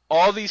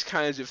 all these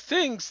kinds of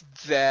things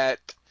that,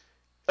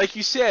 like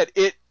you said,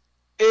 it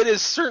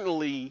is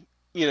certainly,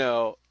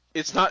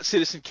 it's not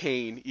Citizen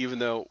Kane, even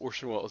though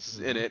Orson Welles is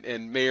in Hmm. it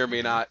and may or may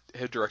Hmm. not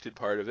have directed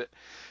part of it.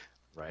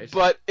 Right.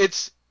 But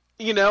it's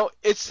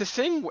the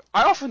thing.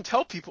 I often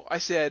tell people, I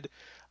said,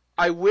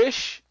 I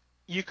wish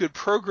you could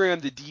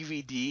program the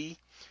DVD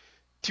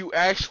to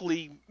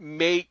actually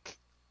make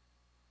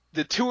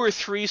the two or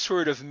three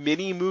sort of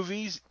mini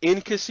movies in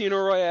Casino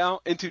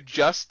Royale into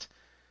just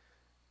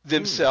Mm.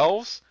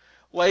 themselves.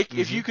 Like Hmm.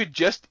 if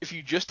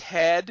you just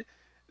had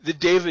the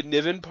David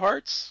Niven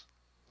parts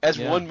as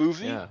Yeah. one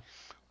movie, Yeah.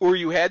 or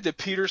you had the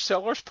Peter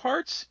Sellers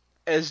parts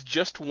as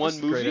just one That's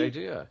a great movie.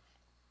 idea.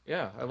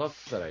 Yeah, I love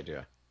that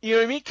idea. You know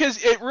what I mean?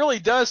 Because it really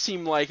does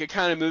seem like a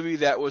kind of movie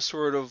that was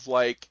sort of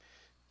like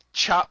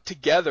chopped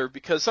together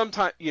because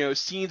sometimes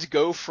scenes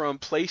go from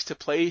place to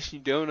place and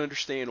you don't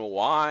understand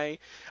why.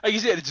 Like you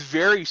said, it's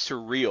very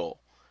surreal,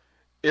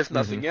 if Hmm.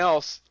 nothing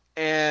else.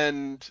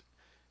 And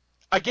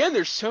again,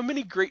 there's so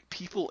many great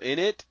people in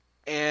it,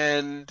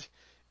 and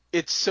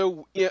it's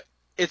so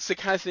it's the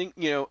kind of thing.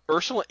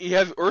 Ursula. You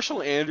have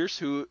Ursula Anders,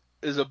 who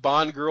is a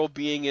Bond girl,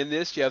 being in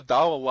this. You have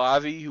Dala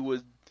Lavi, who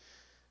would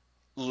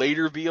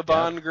later be a Yep.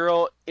 Bond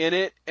girl in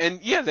it,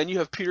 and yeah, then you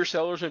have Peter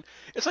Sellers, and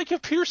it's like you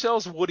have Peter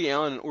Sellers, Woody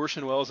Allen, and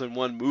Orson Welles in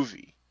one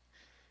movie.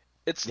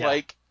 It's Yeah.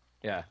 like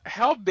Yeah.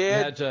 how You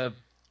bad. had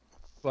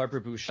Barbara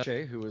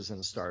Boucher, who was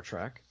in Star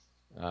Trek.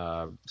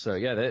 So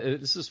yeah,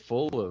 this is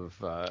full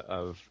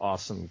of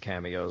awesome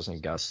cameos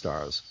and guest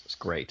stars. It's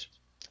great.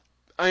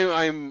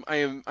 I'm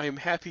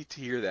happy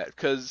to hear that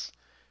because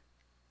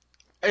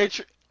I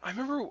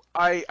remember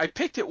I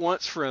picked it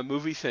once for a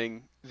movie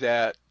thing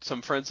that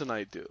some friends and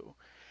I do,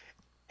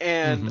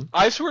 and Hmm.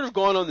 I've sort of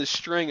gone on this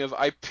string of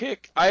I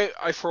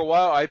for a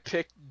while I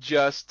picked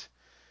just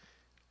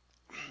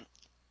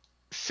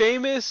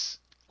famous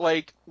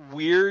like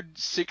weird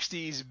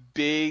 '60s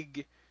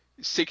big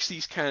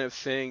 '60s kind of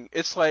thing.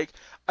 It's like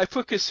I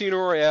put Casino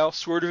Royale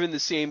sort of in the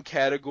same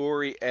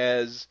category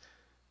as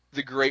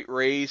The Great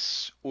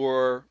Race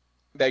or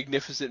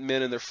Magnificent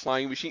Men and Their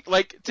Flying Machine.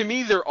 Like to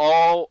me, they're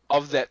all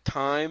of that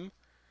time,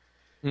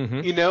 Hmm.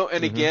 And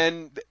Hmm.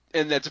 again,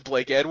 and that's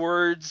Blake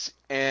Edwards,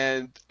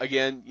 and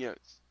again,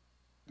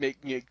 make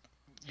you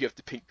have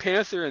the Pink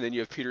Panther, and then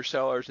you have Peter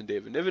Sellers and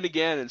David Niven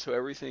again, and so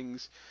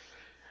everything's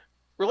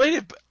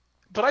related.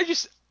 But I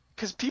just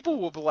because people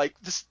will be like,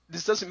 this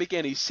doesn't make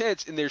any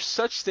sense, and there's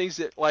such things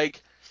that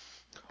like,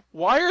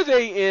 why are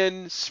they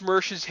in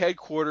Smersh's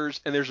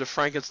headquarters and there's a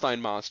Frankenstein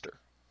monster?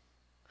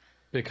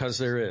 Because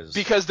there is.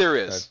 Because there Uh,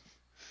 is.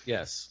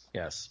 yes,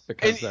 yes. And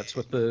Because that's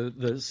what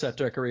the set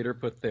decorator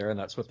put there, and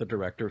that's what the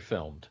director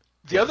filmed.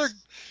 the other Yes.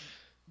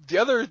 the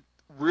other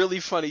really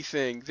funny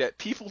thing that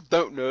people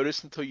don't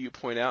notice until you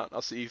point out, and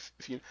I'll see if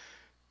you.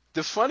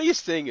 The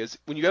funniest thing is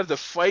when you have the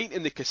fight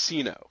in the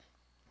casino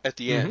at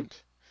the Hmm. end.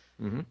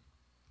 Hmm.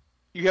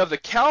 You have the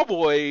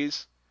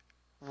Cowboys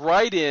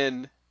ride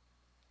in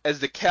as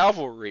the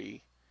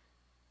cavalry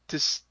to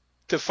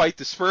to fight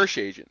the Smersh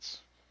agents,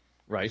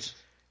 Right.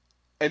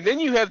 and then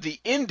you have the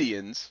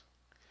Indians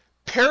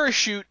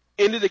parachute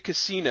into the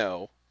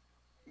casino,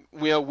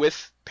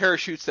 with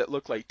parachutes that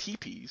look like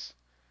teepees.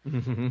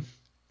 Hmm.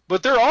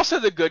 But they're also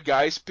the good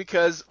guys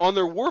because on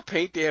their war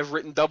paint they have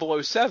written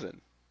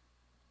 007.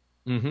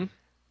 Hmm.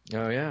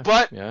 Oh yeah.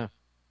 But Yeah.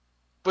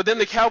 but then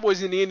the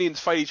Cowboys and the Indians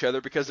fight each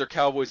other because they're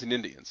Cowboys and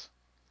Indians.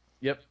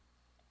 Yep.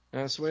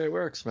 That's the way it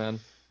works, man.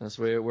 That's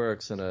the way it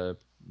works in a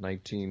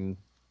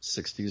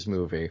 1960s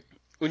movie. And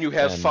When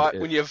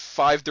it. you have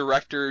five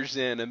directors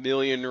and a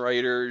million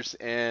writers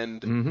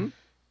and Hmm.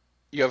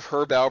 you have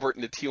Herb Albert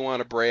and the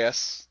Tijuana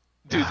Brass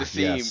do the Ah,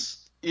 theme.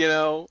 yes. You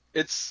know,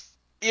 it's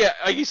Yeah,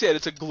 like you said,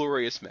 it's a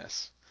glorious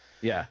mess.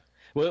 Yeah.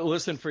 Well,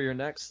 listen, for your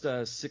next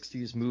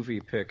 60s movie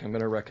pick, I'm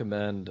going to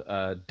recommend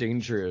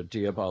Danger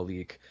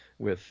Diabolique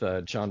with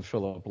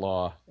Jean-Philippe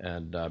Law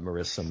and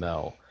Marissa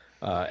Mel.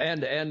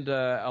 And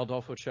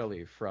Adolfo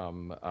Celli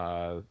from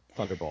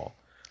Thunderball.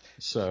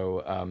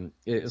 So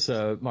it's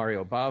a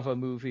Mario Bava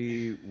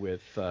movie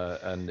with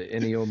an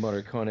Ennio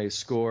Morricone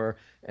score,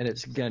 and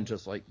it's again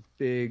just like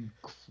big,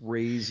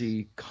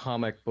 crazy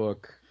comic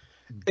book,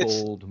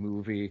 bold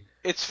movie.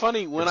 It's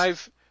funny when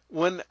I've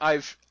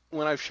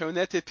shown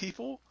that to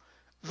people,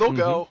 they'll Mm-hmm.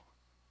 go,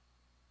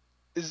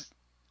 "Is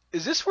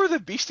this where the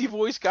Beastie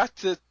Boys got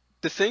the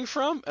thing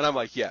from?" And I'm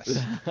like, "Yes."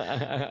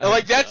 And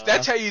like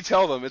that's how you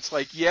tell them. It's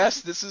like,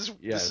 "Yes, this is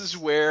Yes.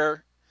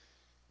 where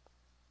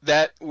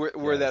Yes.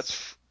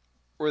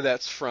 where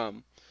that's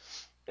from."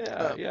 Yeah,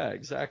 Uh, yeah,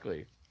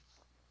 exactly.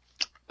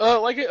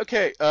 like it.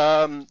 Okay.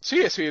 So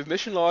you have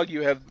Mission Log.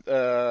 You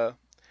have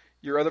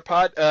your other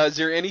pod. Is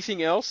there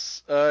anything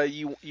else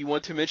you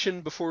want to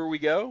mention before we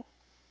go?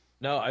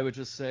 No, I would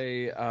just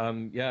say,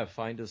 yeah,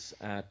 find us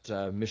at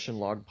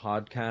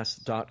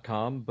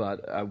missionlogpodcast.com,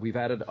 but we've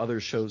added other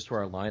shows to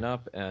our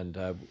lineup and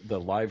the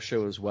live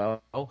show as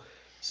well.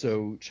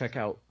 So check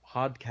out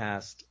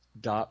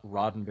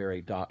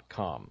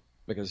podcast.roddenberry.com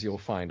because you'll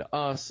find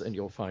us and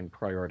you'll find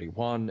Priority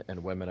One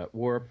and Women at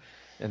Warp.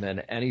 And then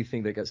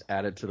anything that gets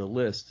added to the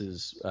list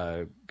is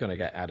going to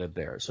get added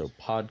there. So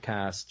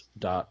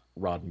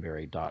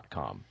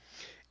podcast.roddenberry.com.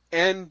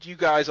 And you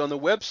guys on the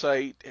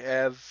website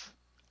have.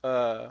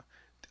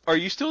 Are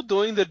you still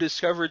doing the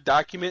discovered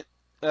document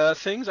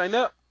things? I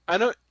know,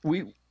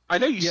 We I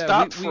know you Yeah,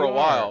 stopped we for a are.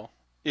 while.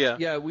 Yeah.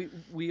 Yeah,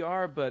 we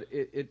are, but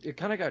it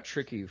kind of got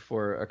tricky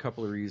for a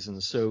couple of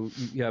reasons. So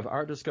you have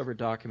our discovered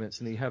documents,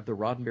 and then you have the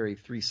Roddenberry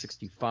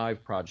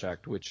 365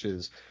 project, which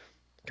is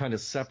kind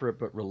of separate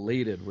but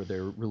related, where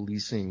they're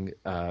releasing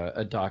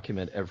a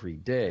document every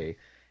day.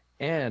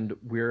 And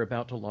we're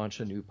about to launch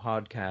a new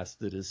podcast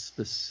that is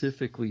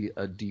specifically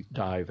a deep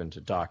dive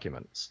into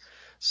documents.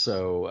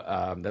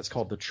 So that's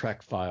called the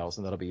Trek Files,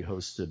 and that'll be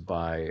hosted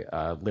by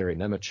Larry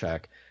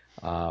Nemechek.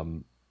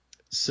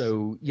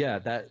 So yeah,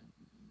 that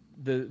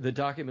the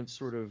documents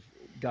sort of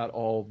got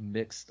all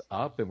mixed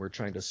up, and we're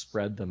trying to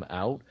spread them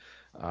out.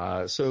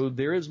 So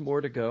there is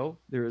more to go.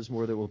 There is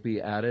more that will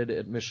be added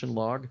at Mission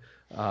Log.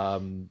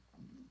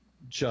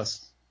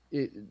 Just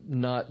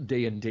not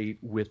day and date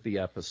with the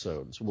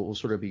episodes. We'll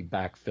sort of be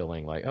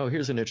backfilling, like, oh,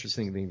 here's an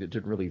interesting thing that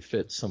didn't really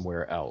fit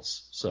somewhere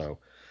else. So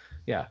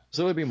yeah,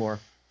 so there'll be more.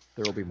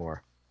 There will be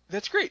more.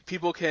 That's great.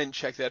 People can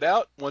check that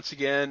out. Once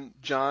again,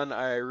 John,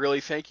 I really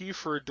thank you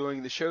for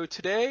doing the show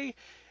today,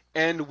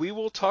 and we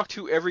will talk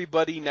to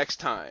everybody next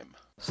time.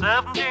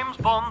 7 James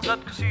Bonds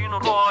at Casino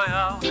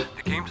Royale. They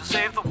came to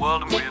save the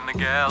world and win a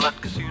gal at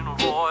Casino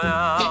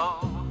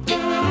Royale.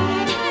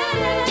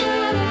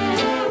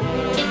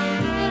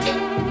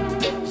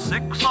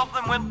 6 of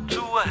them went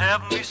to a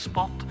heavenly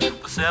spot. The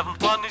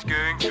 7th one is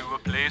going to a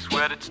place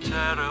where it's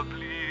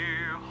terribly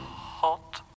hot.